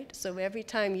moves, right? So every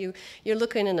time you're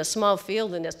looking in a small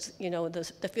field and it's,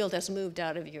 the field has moved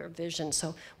out of your vision.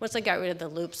 So once I got rid of the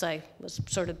loops, I was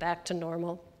sort of back to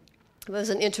normal. It was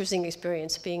an interesting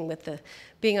experience being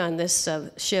on this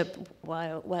ship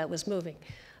while it was moving.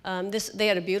 They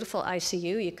had a beautiful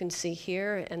ICU, you can see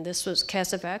here, and this was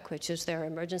CASEVAC, which is their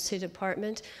emergency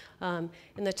department.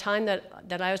 In the time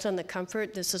that I was on the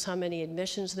Comfort, this is how many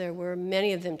admissions there were,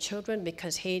 many of them children,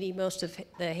 because Haiti, most of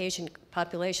the Haitian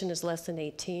population is less than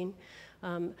 18.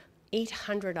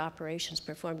 800 operations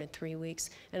performed in 3 weeks.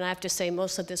 And I have to say,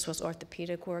 most of this was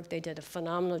orthopedic work. They did a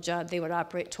phenomenal job. They would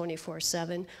operate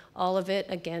 24/7. All of it,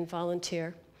 again,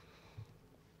 volunteer.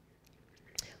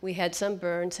 We had some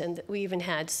burns, and we even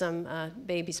had some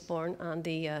babies born on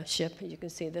the ship. You can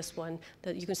see this one.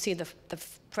 You can see the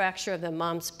fracture of the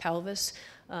mom's pelvis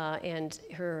and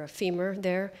her femur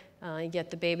there, yet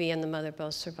the baby and the mother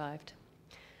both survived.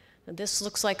 Now, this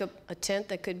looks like a tent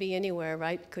that could be anywhere,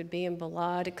 right? It could be in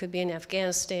Balad, it could be in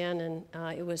Afghanistan, and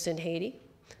it was in Haiti.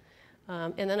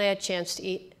 And then I had a chance to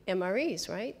eat MREs,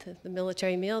 right? The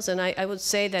military meals. And I would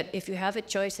say that if you have a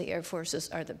choice, the Air Forces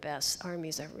are the best.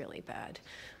 Armies are really bad.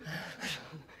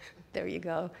 There you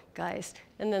go, guys.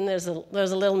 And then there's a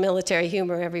little military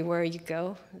humor everywhere you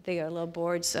go. They are a little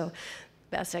bored, so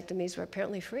vasectomies were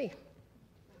apparently free.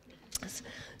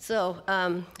 So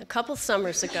a couple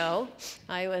summers ago,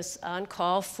 I was on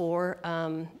call for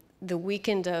the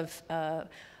weekend of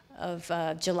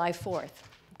July 4th.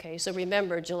 Okay, so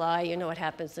remember July, you know what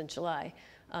happens in July.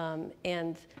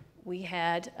 And we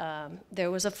had, there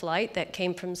was a flight that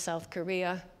came from South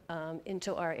Korea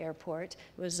into our airport.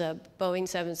 It was a Boeing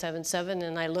 777,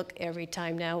 and I look every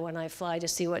time now when I fly to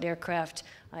see what aircraft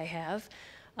I have.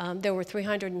 There were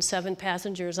 307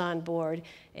 passengers on board,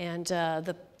 and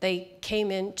they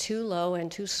came in too low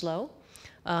and too slow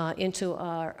into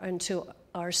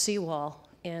our seawall,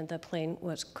 and the plane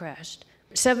was crashed.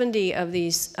 70 of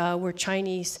these were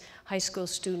Chinese high school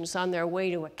students on their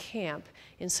way to a camp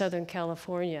in Southern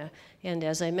California, and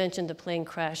as I mentioned, the plane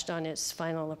crashed on its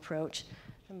final approach.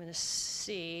 I'm going to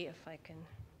see if I can.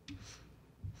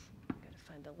 I've got to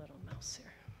find the little mouse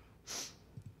here.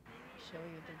 Show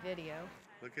you the video.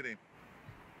 Look at him.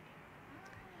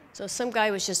 So some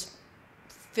guy was just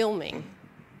filming,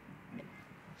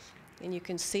 and you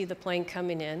can see the plane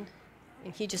coming in,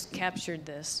 and he just captured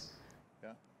this.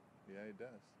 Yeah, he does.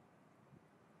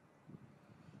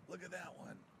 Look at that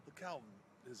one. Look how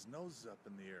his nose is up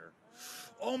in the air.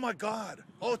 Oh my God!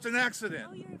 Oh, it's an accident.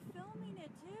 Oh, you're filming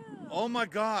it too. Oh my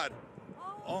God!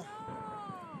 Oh,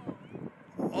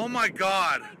 no. Oh my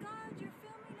God! Oh my God, you're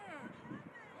filming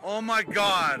it. Oh my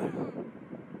God!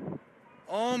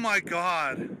 Oh my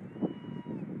God!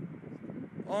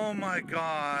 Oh my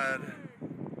God!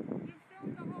 You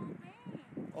filmed the whole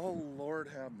thing. Oh Lord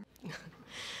have mercy.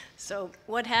 So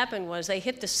what happened was they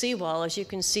hit the seawall, as you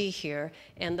can see here,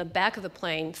 and the back of the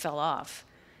plane fell off.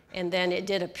 And then it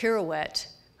did a pirouette,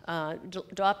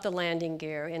 dropped the landing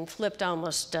gear, and flipped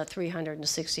almost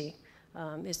 360.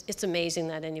 It's amazing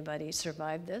that anybody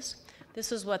survived this.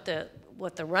 This is what the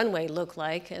runway looked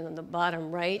like, and on the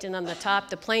bottom right, and on the top,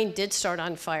 the plane did start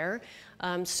on fire.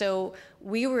 So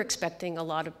we were expecting a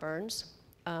lot of burns,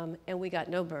 and we got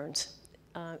no burns.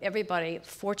 Everybody,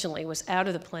 fortunately, was out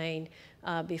of the plane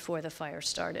before the fire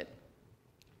started.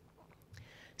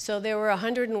 So there were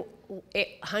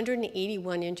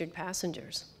 181 injured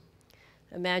passengers.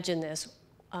 Imagine this.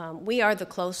 We are the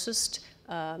closest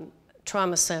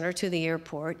trauma center to the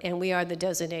airport, and we are the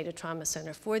designated trauma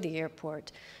center for the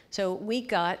airport. So we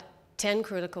got 10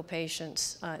 critical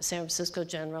patients at San Francisco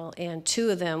General, and 2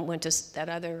 of them went to that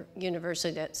other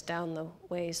university that's down the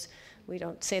ways. We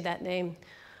don't say that name.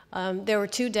 There were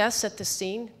 2 deaths at the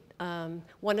scene.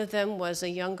 One of them was a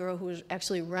young girl who was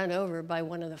actually run over by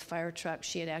one of the fire trucks.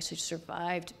 She had actually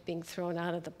survived being thrown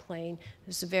out of the plane. It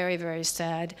was very, very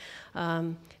sad.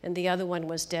 And the other one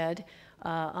was dead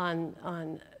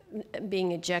on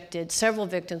being ejected. Several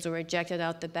victims were ejected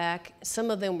out the back. Some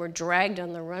of them were dragged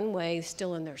on the runway,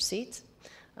 still in their seats,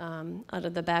 out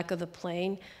of the back of the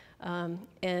plane. And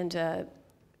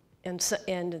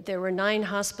there were 9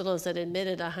 hospitals that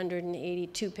admitted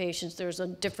 182 patients. There's a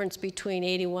difference between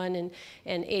 81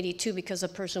 and 82 because a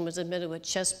person was admitted with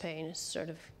chest pain. It's sort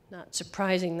of not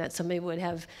surprising that somebody would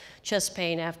have chest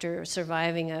pain after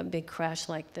surviving a big crash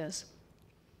like this.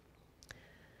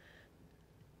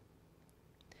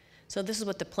 So this is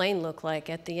what the plane looked like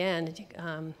at the end.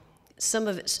 some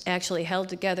of it's actually held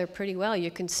together pretty well.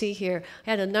 You can see here, I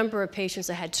had a number of patients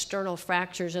that had sternal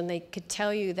fractures, and they could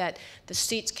tell you that the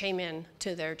seats came in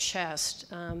to their chest,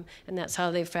 and that's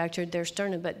how they fractured their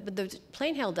sternum. But the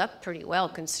plane held up pretty well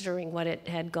considering what it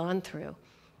had gone through.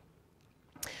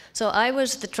 So I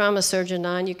was the trauma surgeon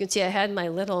on. You can see I had my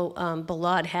little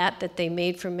balad hat that they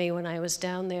made for me when I was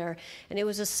down there. And it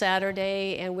was a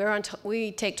Saturday, and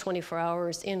we take 24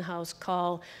 hours in-house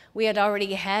call. We had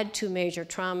already had 2 major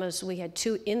traumas. We had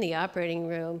 2 in the operating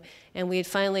room, and we had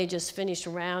finally just finished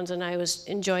rounds, and I was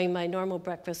enjoying my normal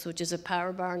breakfast, which is a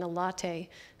power bar and a latte.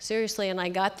 Seriously, and I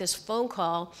got this phone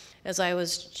call as I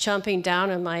was chomping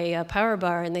down on my power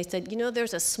bar, and they said, you know,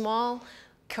 there's a small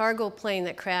cargo plane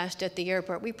that crashed at the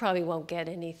airport. We probably won't get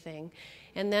anything.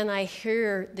 And then I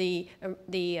hear the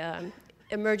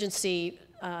emergency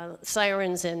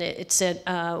sirens, and it said,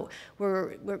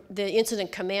 the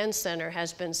incident command center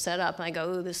has been set up. And I go,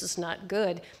 ooh, this is not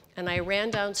good. And I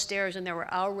ran downstairs, and there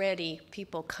were already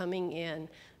people coming in.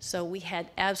 So we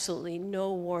had absolutely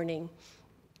no warning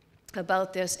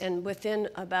about this. And within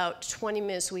about 20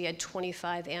 minutes, we had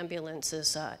 25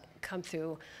 ambulances come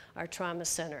through our trauma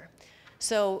center.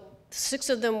 So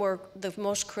 6 of them were the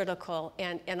most critical,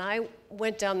 and I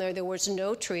went down there. There was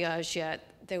no triage yet.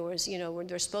 There was, you know,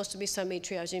 there's supposed to be somebody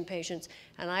triaging patients,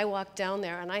 and I walked down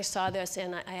there, and I saw this,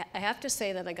 and I have to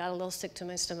say that I got a little sick to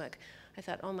my stomach. I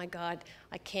thought, oh my God,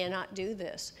 I cannot do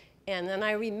this. And then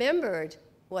I remembered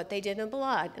what they did in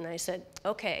blood, and I said,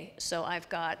 okay, so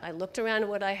I looked around at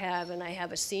what I have, and I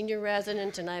have a senior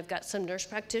resident, and I've got some nurse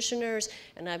practitioners,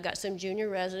 and I've got some junior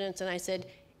residents, and I said,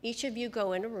 each of you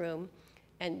go in a room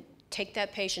and take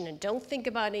that patient, and don't think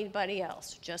about anybody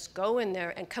else. Just go in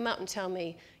there and come out and tell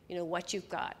me, you know, what you've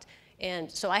got. And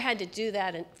so I had to do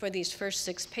that for these first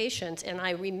 6 patients, and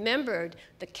I remembered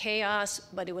the chaos,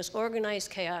 but it was organized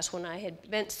chaos when I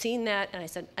had seen that, and I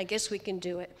said, I guess we can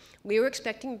do it. We were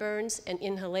expecting burns and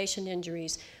inhalation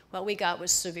injuries. What we got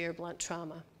was severe blunt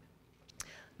trauma.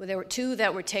 Well, there were 2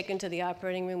 that were taken to the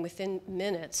operating room within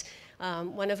minutes.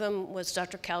 One of them was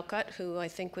Dr. Calcutt, who I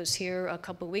think was here a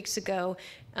couple weeks ago.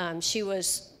 She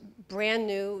was brand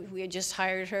new. We had just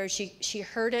hired her. She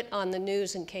heard it on the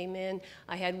news and came in.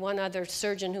 I had one other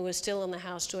surgeon who was still in the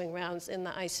house doing rounds in the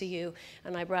ICU,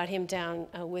 and I brought him down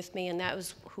with me, and that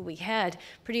was who we had.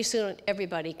 Pretty soon,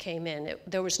 everybody came in.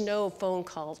 There was no phone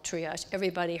call triage.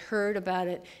 Everybody heard about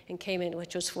it and came in,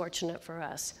 which was fortunate for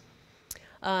us.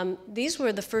 These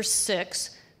were the first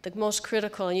 6. The most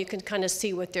critical, and you can kind of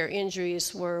see what their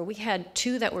injuries were. We had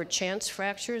 2 that were chance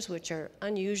fractures, which are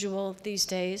unusual these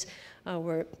days,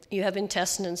 where you have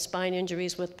intestine and spine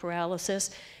injuries with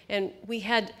paralysis. And we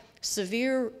had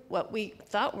severe, what we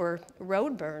thought were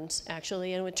road burns,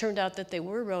 actually, and it turned out that they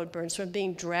were road burns from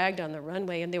being dragged on the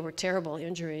runway, and they were terrible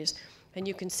injuries. And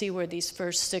you can see where these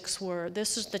first 6 were.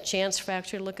 This is the chance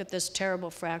fracture. Look at this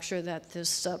terrible fracture that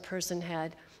this person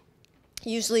had.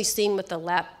 Usually seen with the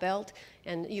lap belt,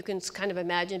 and you can kind of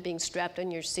imagine being strapped on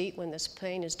your seat when this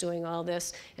plane is doing all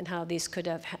this, and how this could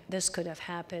have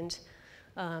happened.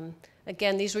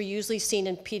 Again, these were usually seen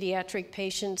in pediatric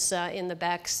patients in the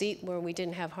back seat where we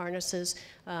didn't have harnesses.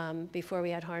 Before we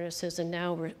had harnesses, and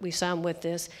now we saw them with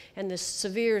this. And this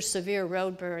severe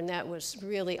road burn, that was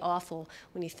really awful.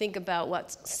 When you think about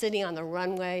what's sitting on the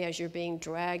runway as you're being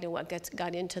dragged and what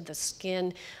got into the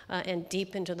skin and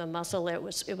deep into the muscle,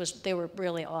 they were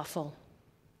really awful.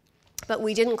 But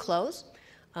we didn't close.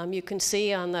 You can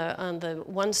see on the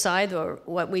one side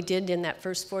what we did in that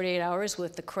first 48 hours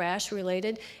with the crash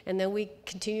related, and then we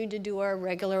continued to do our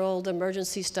regular old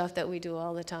emergency stuff that we do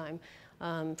all the time.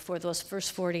 For those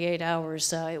first 48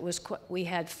 hours, we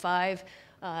had 5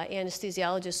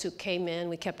 anesthesiologists who came in.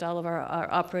 We kept all of our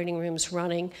operating rooms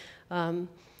running, and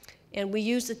we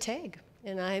used the TAG.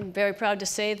 And I'm very proud to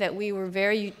say that we were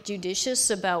very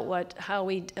judicious about how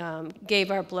we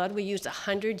gave our blood. We used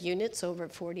 100 units over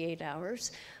 48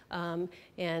 hours.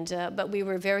 But we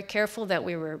were very careful that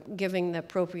we were giving the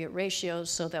appropriate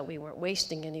ratios so that we weren't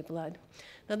wasting any blood.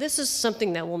 Now, this is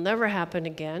something that will never happen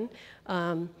again.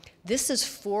 This is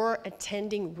 4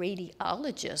 attending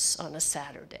radiologists on a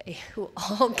Saturday who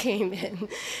all came in.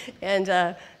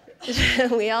 And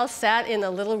we all sat in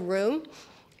a little room.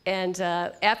 And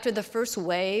after the first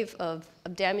wave of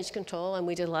damage control, and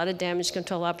we did a lot of damage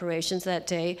control operations that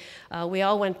day, we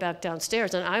all went back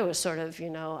downstairs. And I was sort of,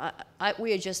 you know,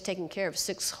 we had just taken care of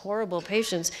 6 horrible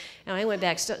patients. And I went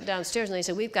back downstairs, and they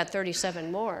said, we've got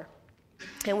 37 more.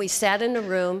 And we sat in a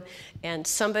room, and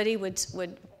somebody would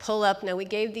pull up. Now, we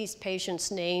gave these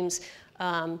patients names.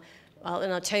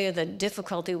 and I'll tell you the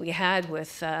difficulty we had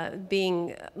with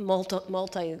being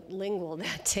multilingual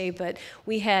that day, but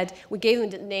we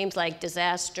gave them names like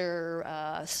Disaster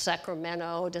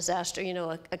Sacramento, Disaster,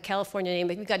 a California name,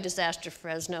 but if you got Disaster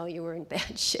Fresno, you were in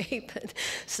bad shape. And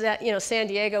so that, San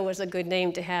Diego was a good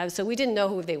name to have, so we didn't know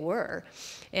who they were.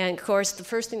 And of course, the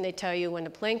first thing they tell you when a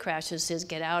plane crashes is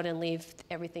get out and leave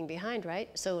everything behind, right?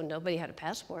 So nobody had a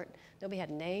passport. Nobody had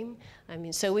a name.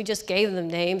 So we just gave them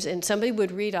names, and somebody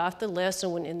would read off the list,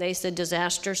 and they said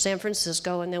Disaster San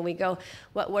Francisco, and then we go,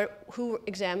 who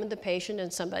examined the patient,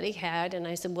 and somebody had, and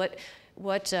I said, what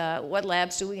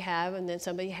labs do we have? And then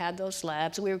somebody had those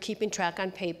labs. We were keeping track on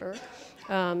paper.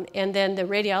 And then the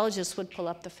radiologist would pull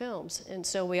up the films. And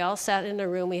so we all sat in a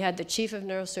room. We had the chief of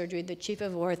neurosurgery, the chief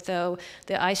of ortho,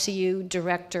 the ICU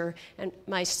director, and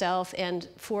myself, and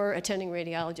 4 attending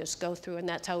radiologists go through. And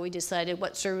that's how we decided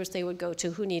what service they would go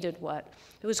to, who needed what.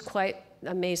 It was quite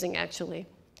amazing, actually.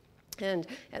 And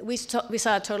we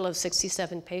saw a total of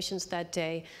 67 patients that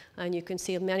day. And you can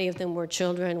see many of them were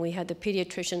children. We had the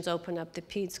pediatricians open up the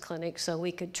peds clinic so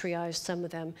we could triage some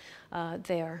of them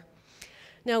there.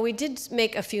 Now, we did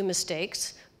make a few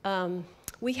mistakes.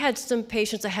 We had some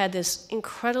patients that had this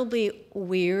incredibly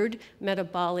weird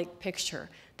metabolic picture.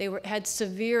 They had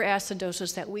severe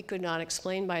acidosis that we could not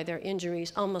explain by their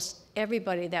injuries. Almost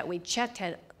everybody that we checked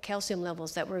had calcium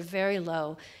levels that were very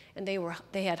low, and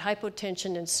they had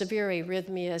hypotension and severe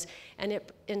arrhythmias, and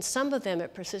in some of them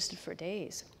it persisted for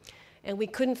days. And we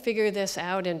couldn't figure this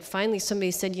out, and finally somebody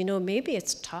said, maybe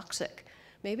it's toxic.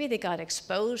 Maybe they got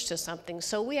exposed to something.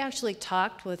 So we actually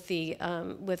talked with the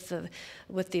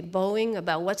Boeing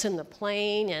about what's in the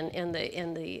plane, and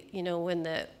when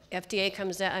the FDA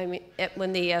comes out,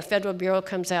 when the Federal Bureau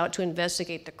comes out to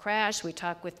investigate the crash, we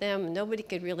talked with them. Nobody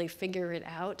could really figure it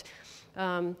out.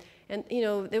 And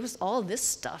there was all this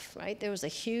stuff, right? There was a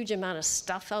huge amount of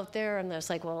stuff out there, and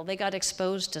it's like, well, they got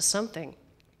exposed to something.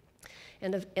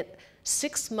 And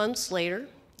 6 months later,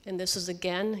 and this is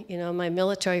again, my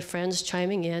military friends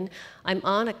chiming in, I'm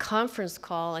on a conference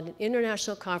call, an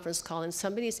international conference call, and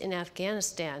somebody's in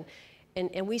Afghanistan.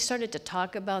 And we started to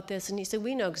talk about this, and he said,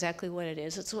 we know exactly what it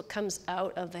is. It's what comes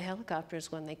out of the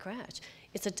helicopters when they crash.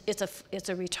 It's a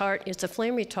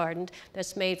flame retardant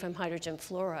that's made from hydrogen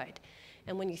fluoride.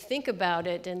 And when you think about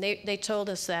it, and they told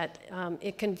us that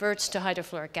it converts to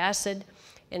hydrofluoric acid,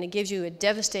 and it gives you a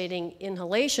devastating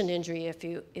inhalation injury if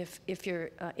you're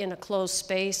in a closed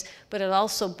space, but it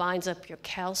also binds up your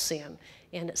calcium,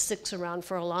 and it sticks around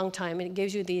for a long time, and it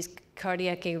gives you these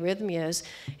cardiac arrhythmias.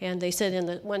 And they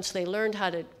said once they learned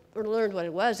what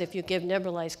it was, if you give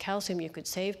nebulized calcium, you could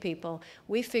save people.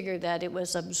 We figured that it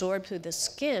was absorbed through the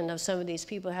skin of some of these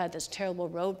people who had this terrible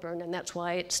road burn, and that's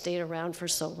why it stayed around for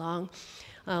so long.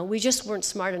 We just weren't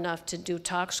smart enough to do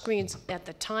tox screens at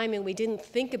the time, and we didn't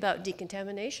think about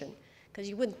decontamination, because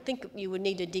you wouldn't think you would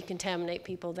need to decontaminate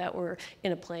people that were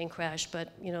in a plane crash,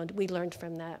 but we learned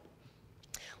from that.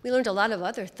 We learned a lot of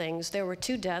other things. There were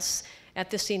 2 deaths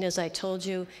at the scene, as I told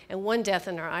you, and 1 death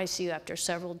in our ICU after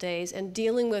several days. And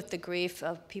dealing with the grief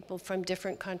of people from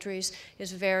different countries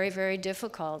is very, very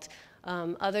difficult.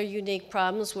 Other unique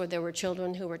problems were there were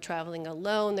children who were traveling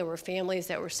alone. There were families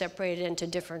that were separated into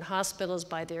different hospitals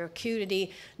by their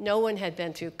acuity. No one had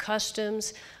been through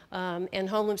customs. And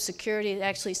Homeland Security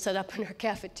actually set up in our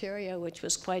cafeteria, which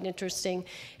was quite interesting.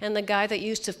 And the guy that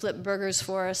used to flip burgers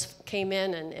for us came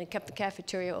in and kept the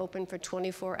cafeteria open for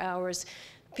 24 hours.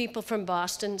 People from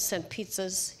Boston sent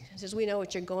pizzas. He says, we know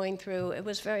what you're going through. It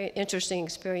was a very interesting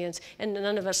experience. And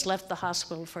none of us left the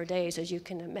hospital for days, as you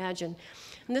can imagine.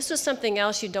 And this is something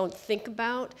else you don't think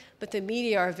about, but the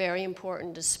media are very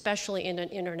important, especially in an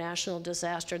international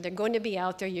disaster. They're going to be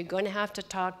out there. You're going to have to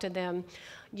talk to them.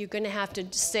 You're going to have to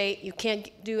say, you can't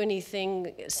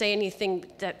say anything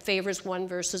that favors one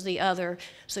versus the other.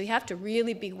 So you have to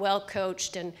really be well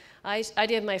coached. And I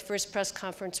did my first press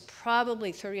conference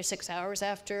probably 36 hours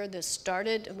after this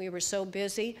started, and we were so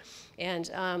busy. And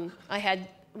I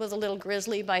was a little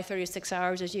grizzly by 36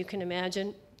 hours, as you can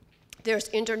imagine. There's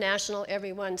international,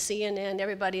 everyone, CNN,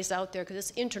 everybody's out there, because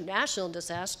it's international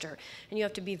disaster. And you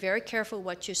have to be very careful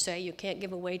what you say. You can't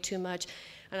give away too much.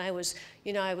 And I was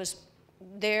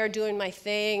there doing my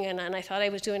thing, and I thought I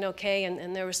was doing okay,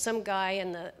 and there was some guy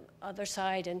on the other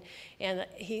side, and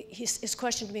his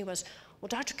question to me was, well,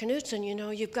 Dr. Knudson,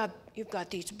 you've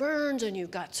got these burns, and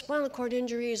you've got spinal cord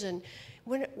injuries, and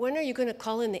when are you going to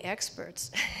call in the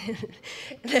experts?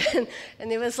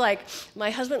 and it was like, my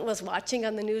husband was watching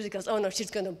on the news. He goes, oh, no,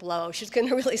 she's going to blow. She's going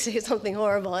to really say something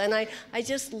horrible. And I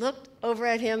just looked over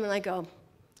at him, and I go,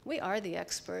 we are the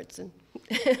experts. And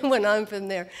went on from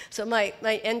there. So my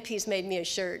NPs made me a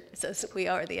shirt that says, "We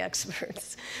are the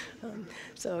experts."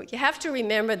 So you have to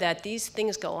remember that these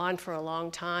things go on for a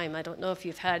long time. I don't know if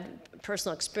you've had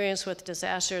personal experience with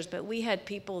disasters, but we had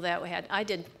people that I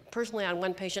did personally on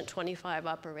one patient 25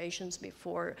 operations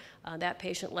before that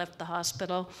patient left the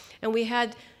hospital. And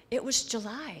it was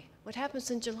July. What happens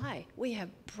in July? We have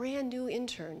brand new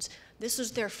interns. This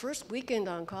was their first weekend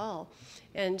on call.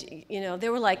 And they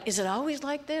were like, "Is it always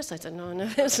like this?" I said, no,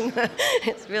 it's not.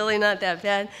 It's really not that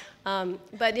bad.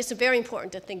 But it's very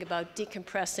important to think about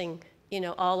decompressing,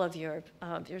 all of your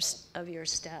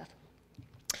staff.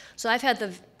 So I've had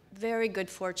the very good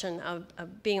fortune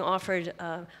of being offered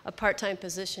a part-time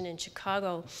position in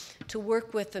Chicago to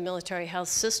work with the military health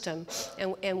system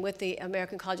and with the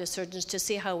American College of Surgeons to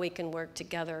see how we can work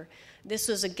together. This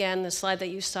was, again, the slide that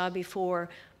you saw before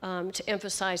to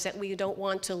emphasize that we don't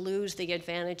want to lose the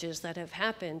advantages that have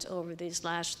happened over these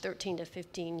last 13 to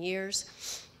 15 years.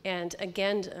 And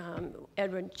again,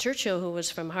 Edward Churchill, who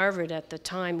was from Harvard at the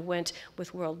time, went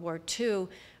with World War II,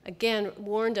 again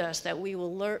warned us that we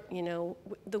will learn,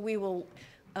 that we will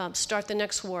start the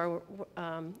next war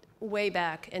way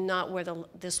back and not where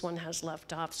this one has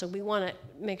left off. So we want to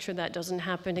make sure that doesn't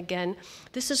happen again.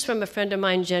 This is from a friend of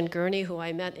mine, Jen Gurney, who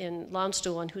I met in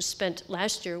Landstuhl and who spent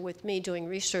last year with me doing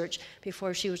research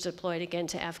before she was deployed again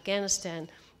to Afghanistan.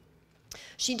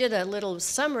 She did a little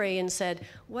summary and said,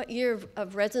 "What year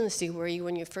of residency were you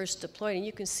when you first deployed?" And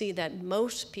you can see that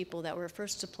most people that were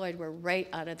first deployed were right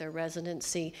out of their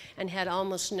residency and had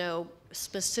almost no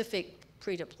specific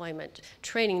pre-deployment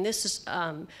training. This is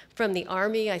from the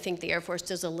Army. I think the Air Force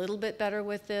does a little bit better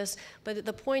with this. But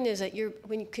the point is that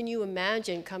can you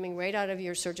imagine coming right out of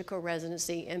your surgical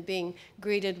residency and being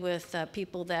greeted with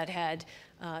people that had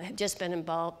just been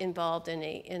involved in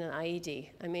an IED.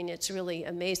 I mean, it's really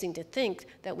amazing to think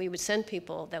that we would send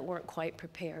people that weren't quite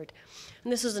prepared.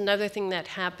 And this is another thing that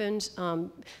happened.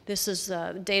 This is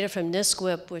data from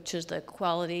NSQIP, which is the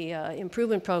quality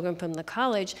improvement program from the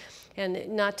college. And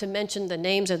not to mention the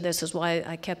names of this is why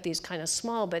I kept these kind of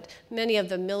small, but many of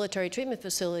the military treatment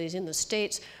facilities in the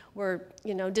States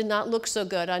did not look so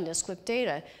good on NSQIP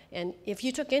data. And if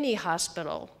you took any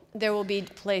hospital, there will be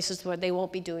places where they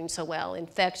won't be doing so well,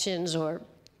 infections or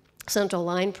central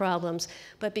line problems,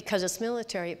 but because it's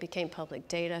military, it became public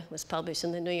data. It was published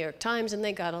in the New York Times, and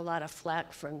they got a lot of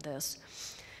flack from this.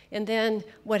 And then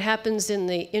what happens in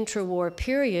the intra-war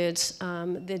periods,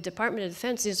 the Department of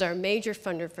Defense is our major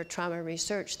funder for trauma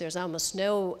research. There's almost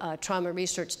no trauma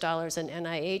research dollars in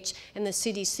NIH, and the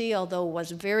CDC, although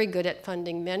was very good at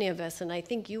funding many of us, and I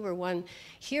think you were one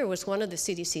here, was one of the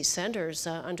CDC centers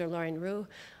under Lauren Rue.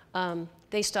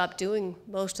 They stopped doing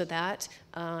most of that,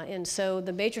 and so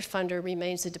the major funder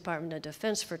remains the Department of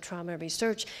Defense for trauma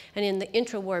research, and in the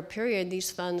intra-war period,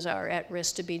 these funds are at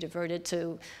risk to be diverted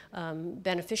to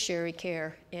beneficiary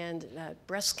care and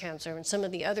breast cancer and some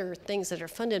of the other things that are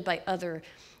funded by other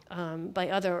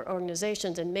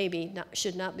organizations and maybe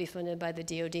should not be funded by the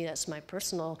DoD. That's my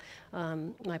personal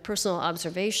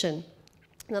observation.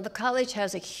 Now, the college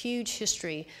has a huge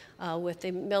history with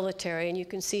the military, and you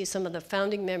can see some of the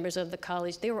founding members of the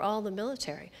college. They were all the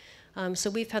military. So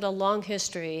we've had a long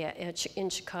history in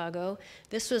Chicago.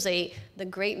 This was the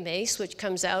Great Mace, which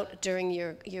comes out during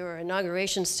your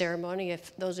inauguration ceremony.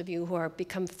 If those of you who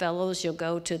become fellows, you'll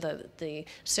go to the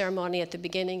ceremony at the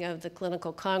beginning of the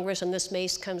clinical congress, and this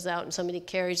mace comes out and somebody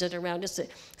carries it around. It's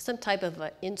some type of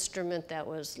instrument that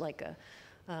was like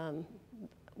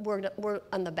were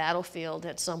on the battlefield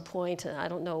at some point, and I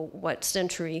don't know what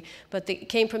century, but it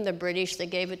came from the British. They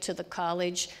gave it to the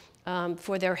college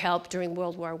for their help during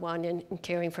World War I in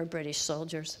caring for British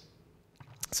soldiers.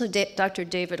 So Dr.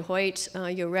 David Hoyt,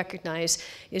 you'll recognize,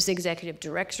 is the executive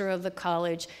director of the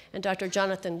college, and Dr.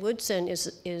 Jonathan Woodson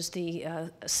is the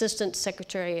Assistant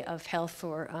Secretary of Health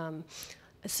for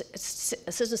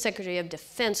Assistant Secretary of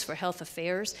Defense for Health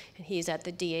Affairs, and he's at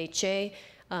the DHA.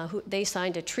 They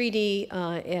signed a treaty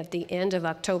at the end of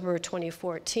October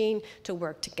 2014 to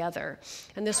work together.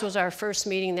 And this was our first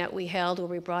meeting that we held where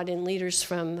we brought in leaders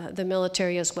from the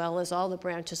military as well as all the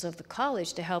branches of the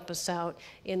college to help us out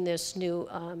in this new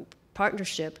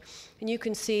partnership. And you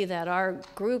can see that our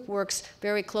group works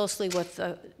very closely with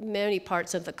many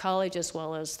parts of the college as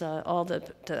well as all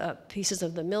the pieces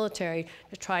of the military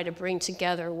to try to bring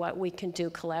together what we can do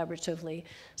collaboratively.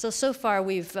 So far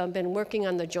we've been working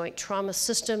on the joint trauma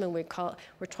system, and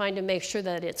we're trying to make sure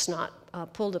that it's not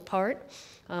pulled apart.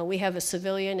 We have a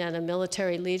civilian and a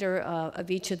military leader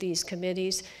of each of these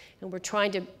committees. And we're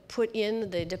trying to put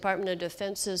in the Department of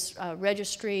Defense's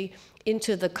registry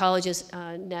into the college's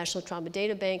National Trauma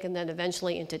Data Bank, and then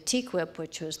eventually into TQIP,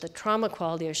 which was the Trauma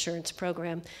Quality Assurance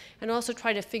Program, and also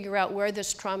try to figure out where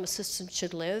this trauma system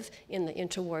should live in the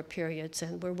interwar periods,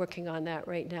 and we're working on that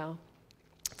right now.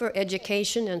 For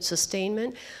education and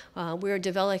sustainment, we're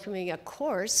developing a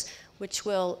course which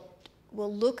will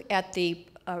look at the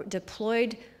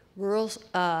deployed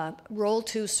Role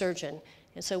 2 surgeon.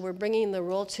 And so we're bringing the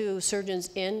Role 2 surgeons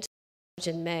in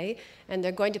May, and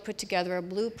they're going to put together a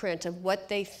blueprint of what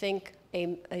they think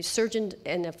a surgeon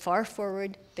in a far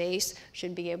forward base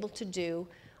should be able to do,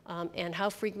 and how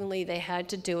frequently they had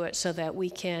to do it, so that we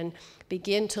can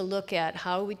begin to look at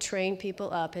how we train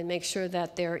people up and make sure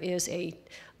that there is a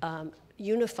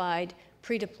unified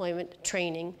pre-deployment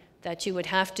training that you would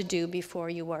have to do before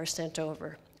you are sent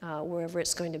over, wherever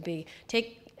it's going to be.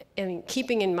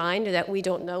 Keeping in mind that we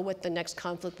don't know what the next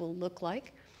conflict will look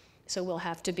like, so we'll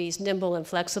have to be nimble and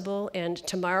flexible. And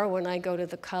tomorrow when I go to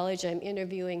the college, I'm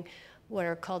interviewing what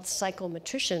are called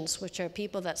psychometricians, which are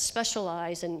people that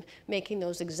specialize in making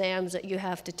those exams that you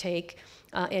have to take,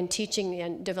 and teaching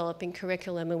and developing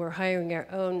curriculum, and we're hiring our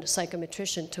own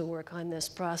psychometrician to work on this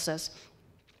process.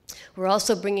 We're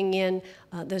also bringing in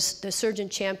the surgeon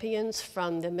champions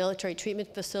from the military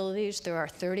treatment facilities. There are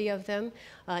 30 of them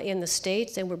in the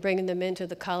States, and we're bringing them into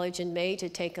the college in May to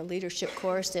take a leadership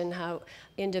course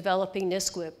in developing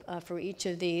NSQIP for each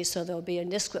of these. So there'll be a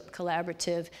NSQIP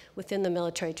collaborative within the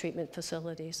military treatment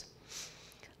facilities.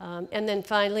 And then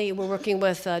finally, we're working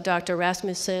with Dr.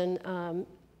 Rasmussen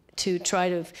to try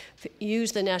to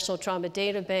use the National Trauma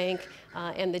Data Bank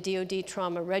and the DoD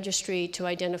Trauma Registry to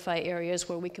identify areas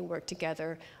where we can work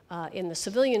together in the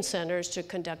civilian centers to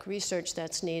conduct research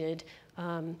that's needed.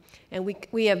 And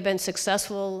we have been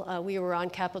successful. We were on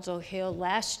Capitol Hill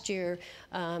last year.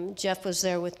 Jeff was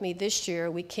there with me this year.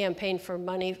 We campaigned for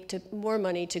more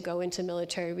money to go into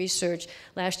military research.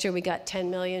 Last year we got $10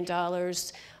 million.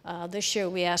 This year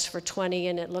we asked for 20,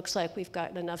 and it looks like we've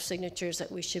gotten enough signatures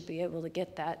that we should be able to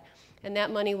get that. And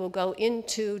that money will go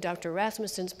into Dr.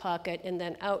 Rasmussen's pocket and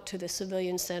then out to the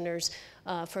civilian centers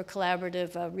for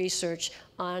collaborative research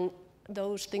on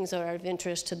those things that are of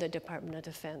interest to the Department of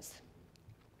Defense.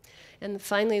 And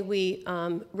finally, we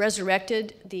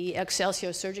resurrected the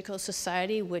Excelsior Surgical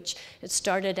Society, which it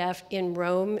started in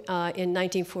Rome in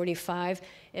 1945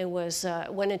 and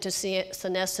went into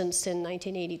senescence in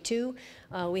 1982.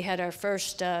 We had our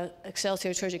first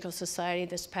Excelsior Surgical Society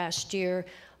this past year.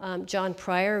 John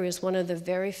Pryor is one of the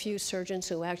very few surgeons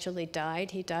who actually died.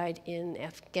 He died in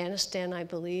Afghanistan, I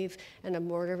believe, in a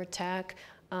mortar attack.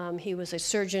 He was a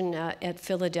surgeon at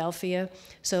Philadelphia,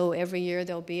 so every year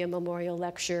there'll be a memorial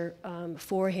lecture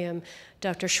for him.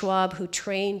 Dr. Schwab, who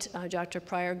trained Dr.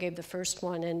 Pryor, gave the first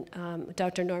one, and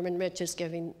Dr. Norman Rich is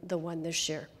giving the one this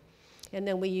year. And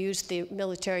then we used the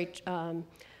military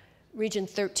Region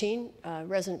 13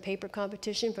 resident paper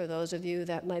competition, for those of you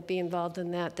that might be involved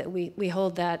in that we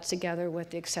hold that together with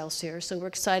the Excelsior. So we're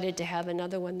excited to have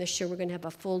another one this year. We're going to have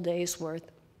a full day's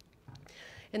worth.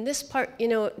 And this part,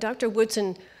 Dr.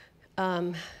 Woodson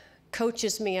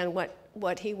coaches me on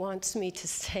what he wants me to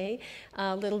say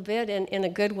a little bit in a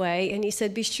good way. And he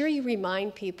said, be sure you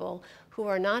remind people who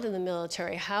are not in the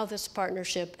military how this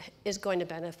partnership is going to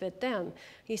benefit them.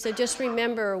 He said, just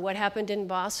remember what happened in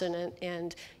Boston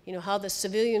and how the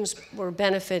civilians were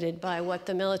benefited by what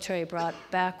the military brought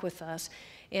back with us.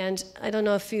 And I don't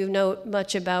know if you know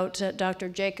much about Dr.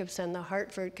 Jacobs and the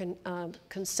Hartford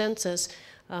consensus.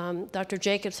 Dr.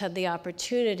 Jacobs had the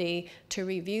opportunity to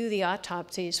review the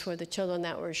autopsies for the children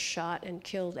that were shot and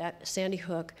killed at Sandy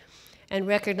Hook, and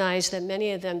recognized that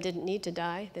many of them didn't need to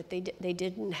die, that they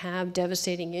didn't have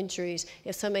devastating injuries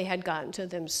if somebody had gotten to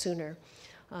them sooner.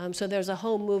 So there's a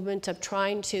whole movement of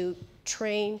trying to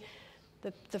train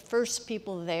the first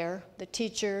people there, the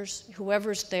teachers,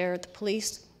 whoever's there, the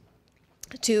police,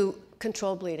 to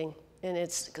control bleeding. And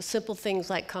it's simple things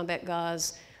like combat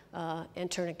gauze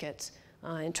and tourniquets.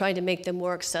 And trying to make them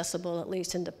more accessible, at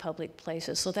least in the public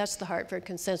places. So that's the Hartford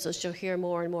consensus. You'll hear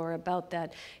more and more about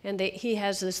that. And he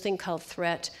has this thing called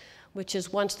threat, which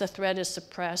is once the threat is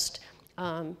suppressed,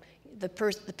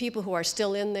 the people who are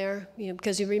still in there,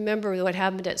 because you remember what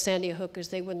happened at Sandy Hook is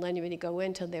they wouldn't let anybody go in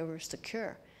until they were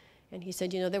secure. And he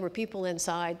said, there were people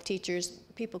inside, teachers,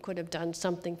 people could have done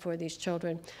something for these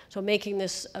children. So making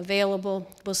this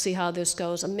available, we'll see how this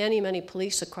goes. Many, many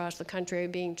police across the country are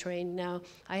being trained now.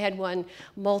 I had one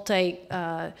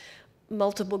multiple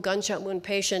gunshot wound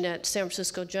patient at San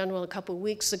Francisco General a couple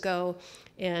weeks ago,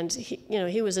 and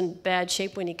he was in bad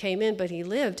shape when he came in, but he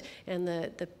lived. And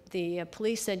the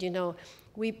police said,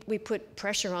 we put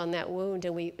pressure on that wound,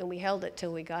 and we held it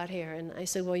till we got here. And I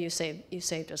said, well, you saved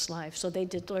his life. So they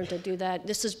did learn to do that.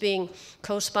 This is being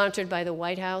co-sponsored by the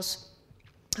White House.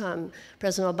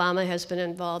 President Obama has been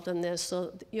involved in this,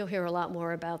 so you'll hear a lot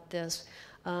more about this.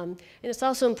 And it's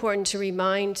also important to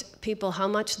remind people how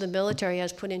much the military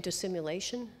has put into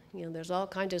simulation. You know, there's all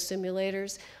kinds of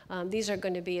simulators. These are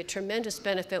going to be a tremendous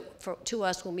benefit to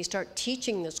us when we start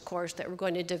teaching this course that we're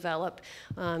going to develop,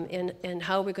 and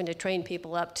how we're going to train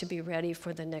people up to be ready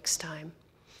for the next time.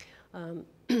 And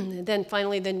then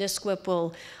finally, the NISQIP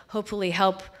will hopefully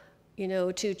help, you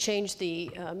know, to change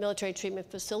the military treatment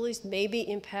facilities,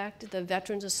 maybe impact the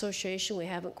Veterans Association. We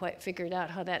haven't quite figured out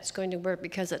how that's going to work,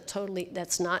 because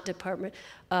that's not department.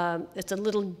 It's a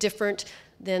little different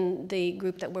than the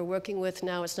group that we're working with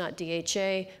now. It's not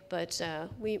DHA, but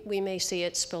we may see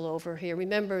it spill over here.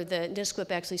 Remember, the NISQIP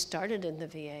actually started in the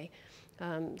VA.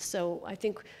 So I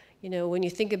think, you know, when you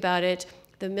think about it,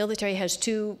 the military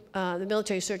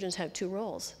surgeons have two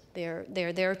roles. They're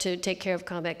there to take care of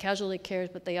combat casualty care,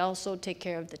 but they also take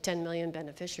care of the 10 million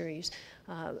beneficiaries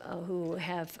who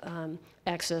have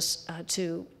access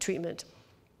to treatment.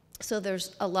 So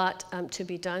there's a lot to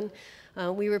be done.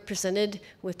 We were presented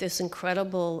with this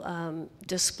incredible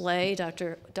display,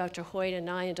 Dr. Hoyt and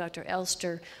I and Dr.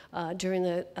 Elster, during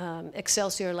the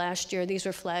Excelsior last year. These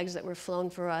were flags that were flown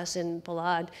for us in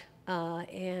Balad,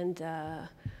 and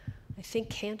I think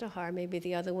Kandahar, maybe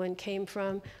the other one, came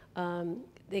from.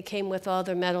 They came with all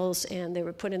their medals, and they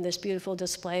were put in this beautiful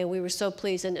display, and we were so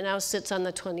pleased. And it now sits on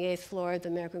the 28th floor of the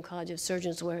American College of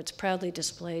Surgeons, where it's proudly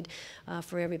displayed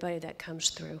for everybody that comes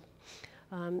through.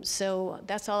 So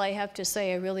that's all I have to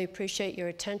say. I really appreciate your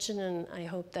attention, and I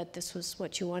hope that this was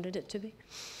what you wanted it to be.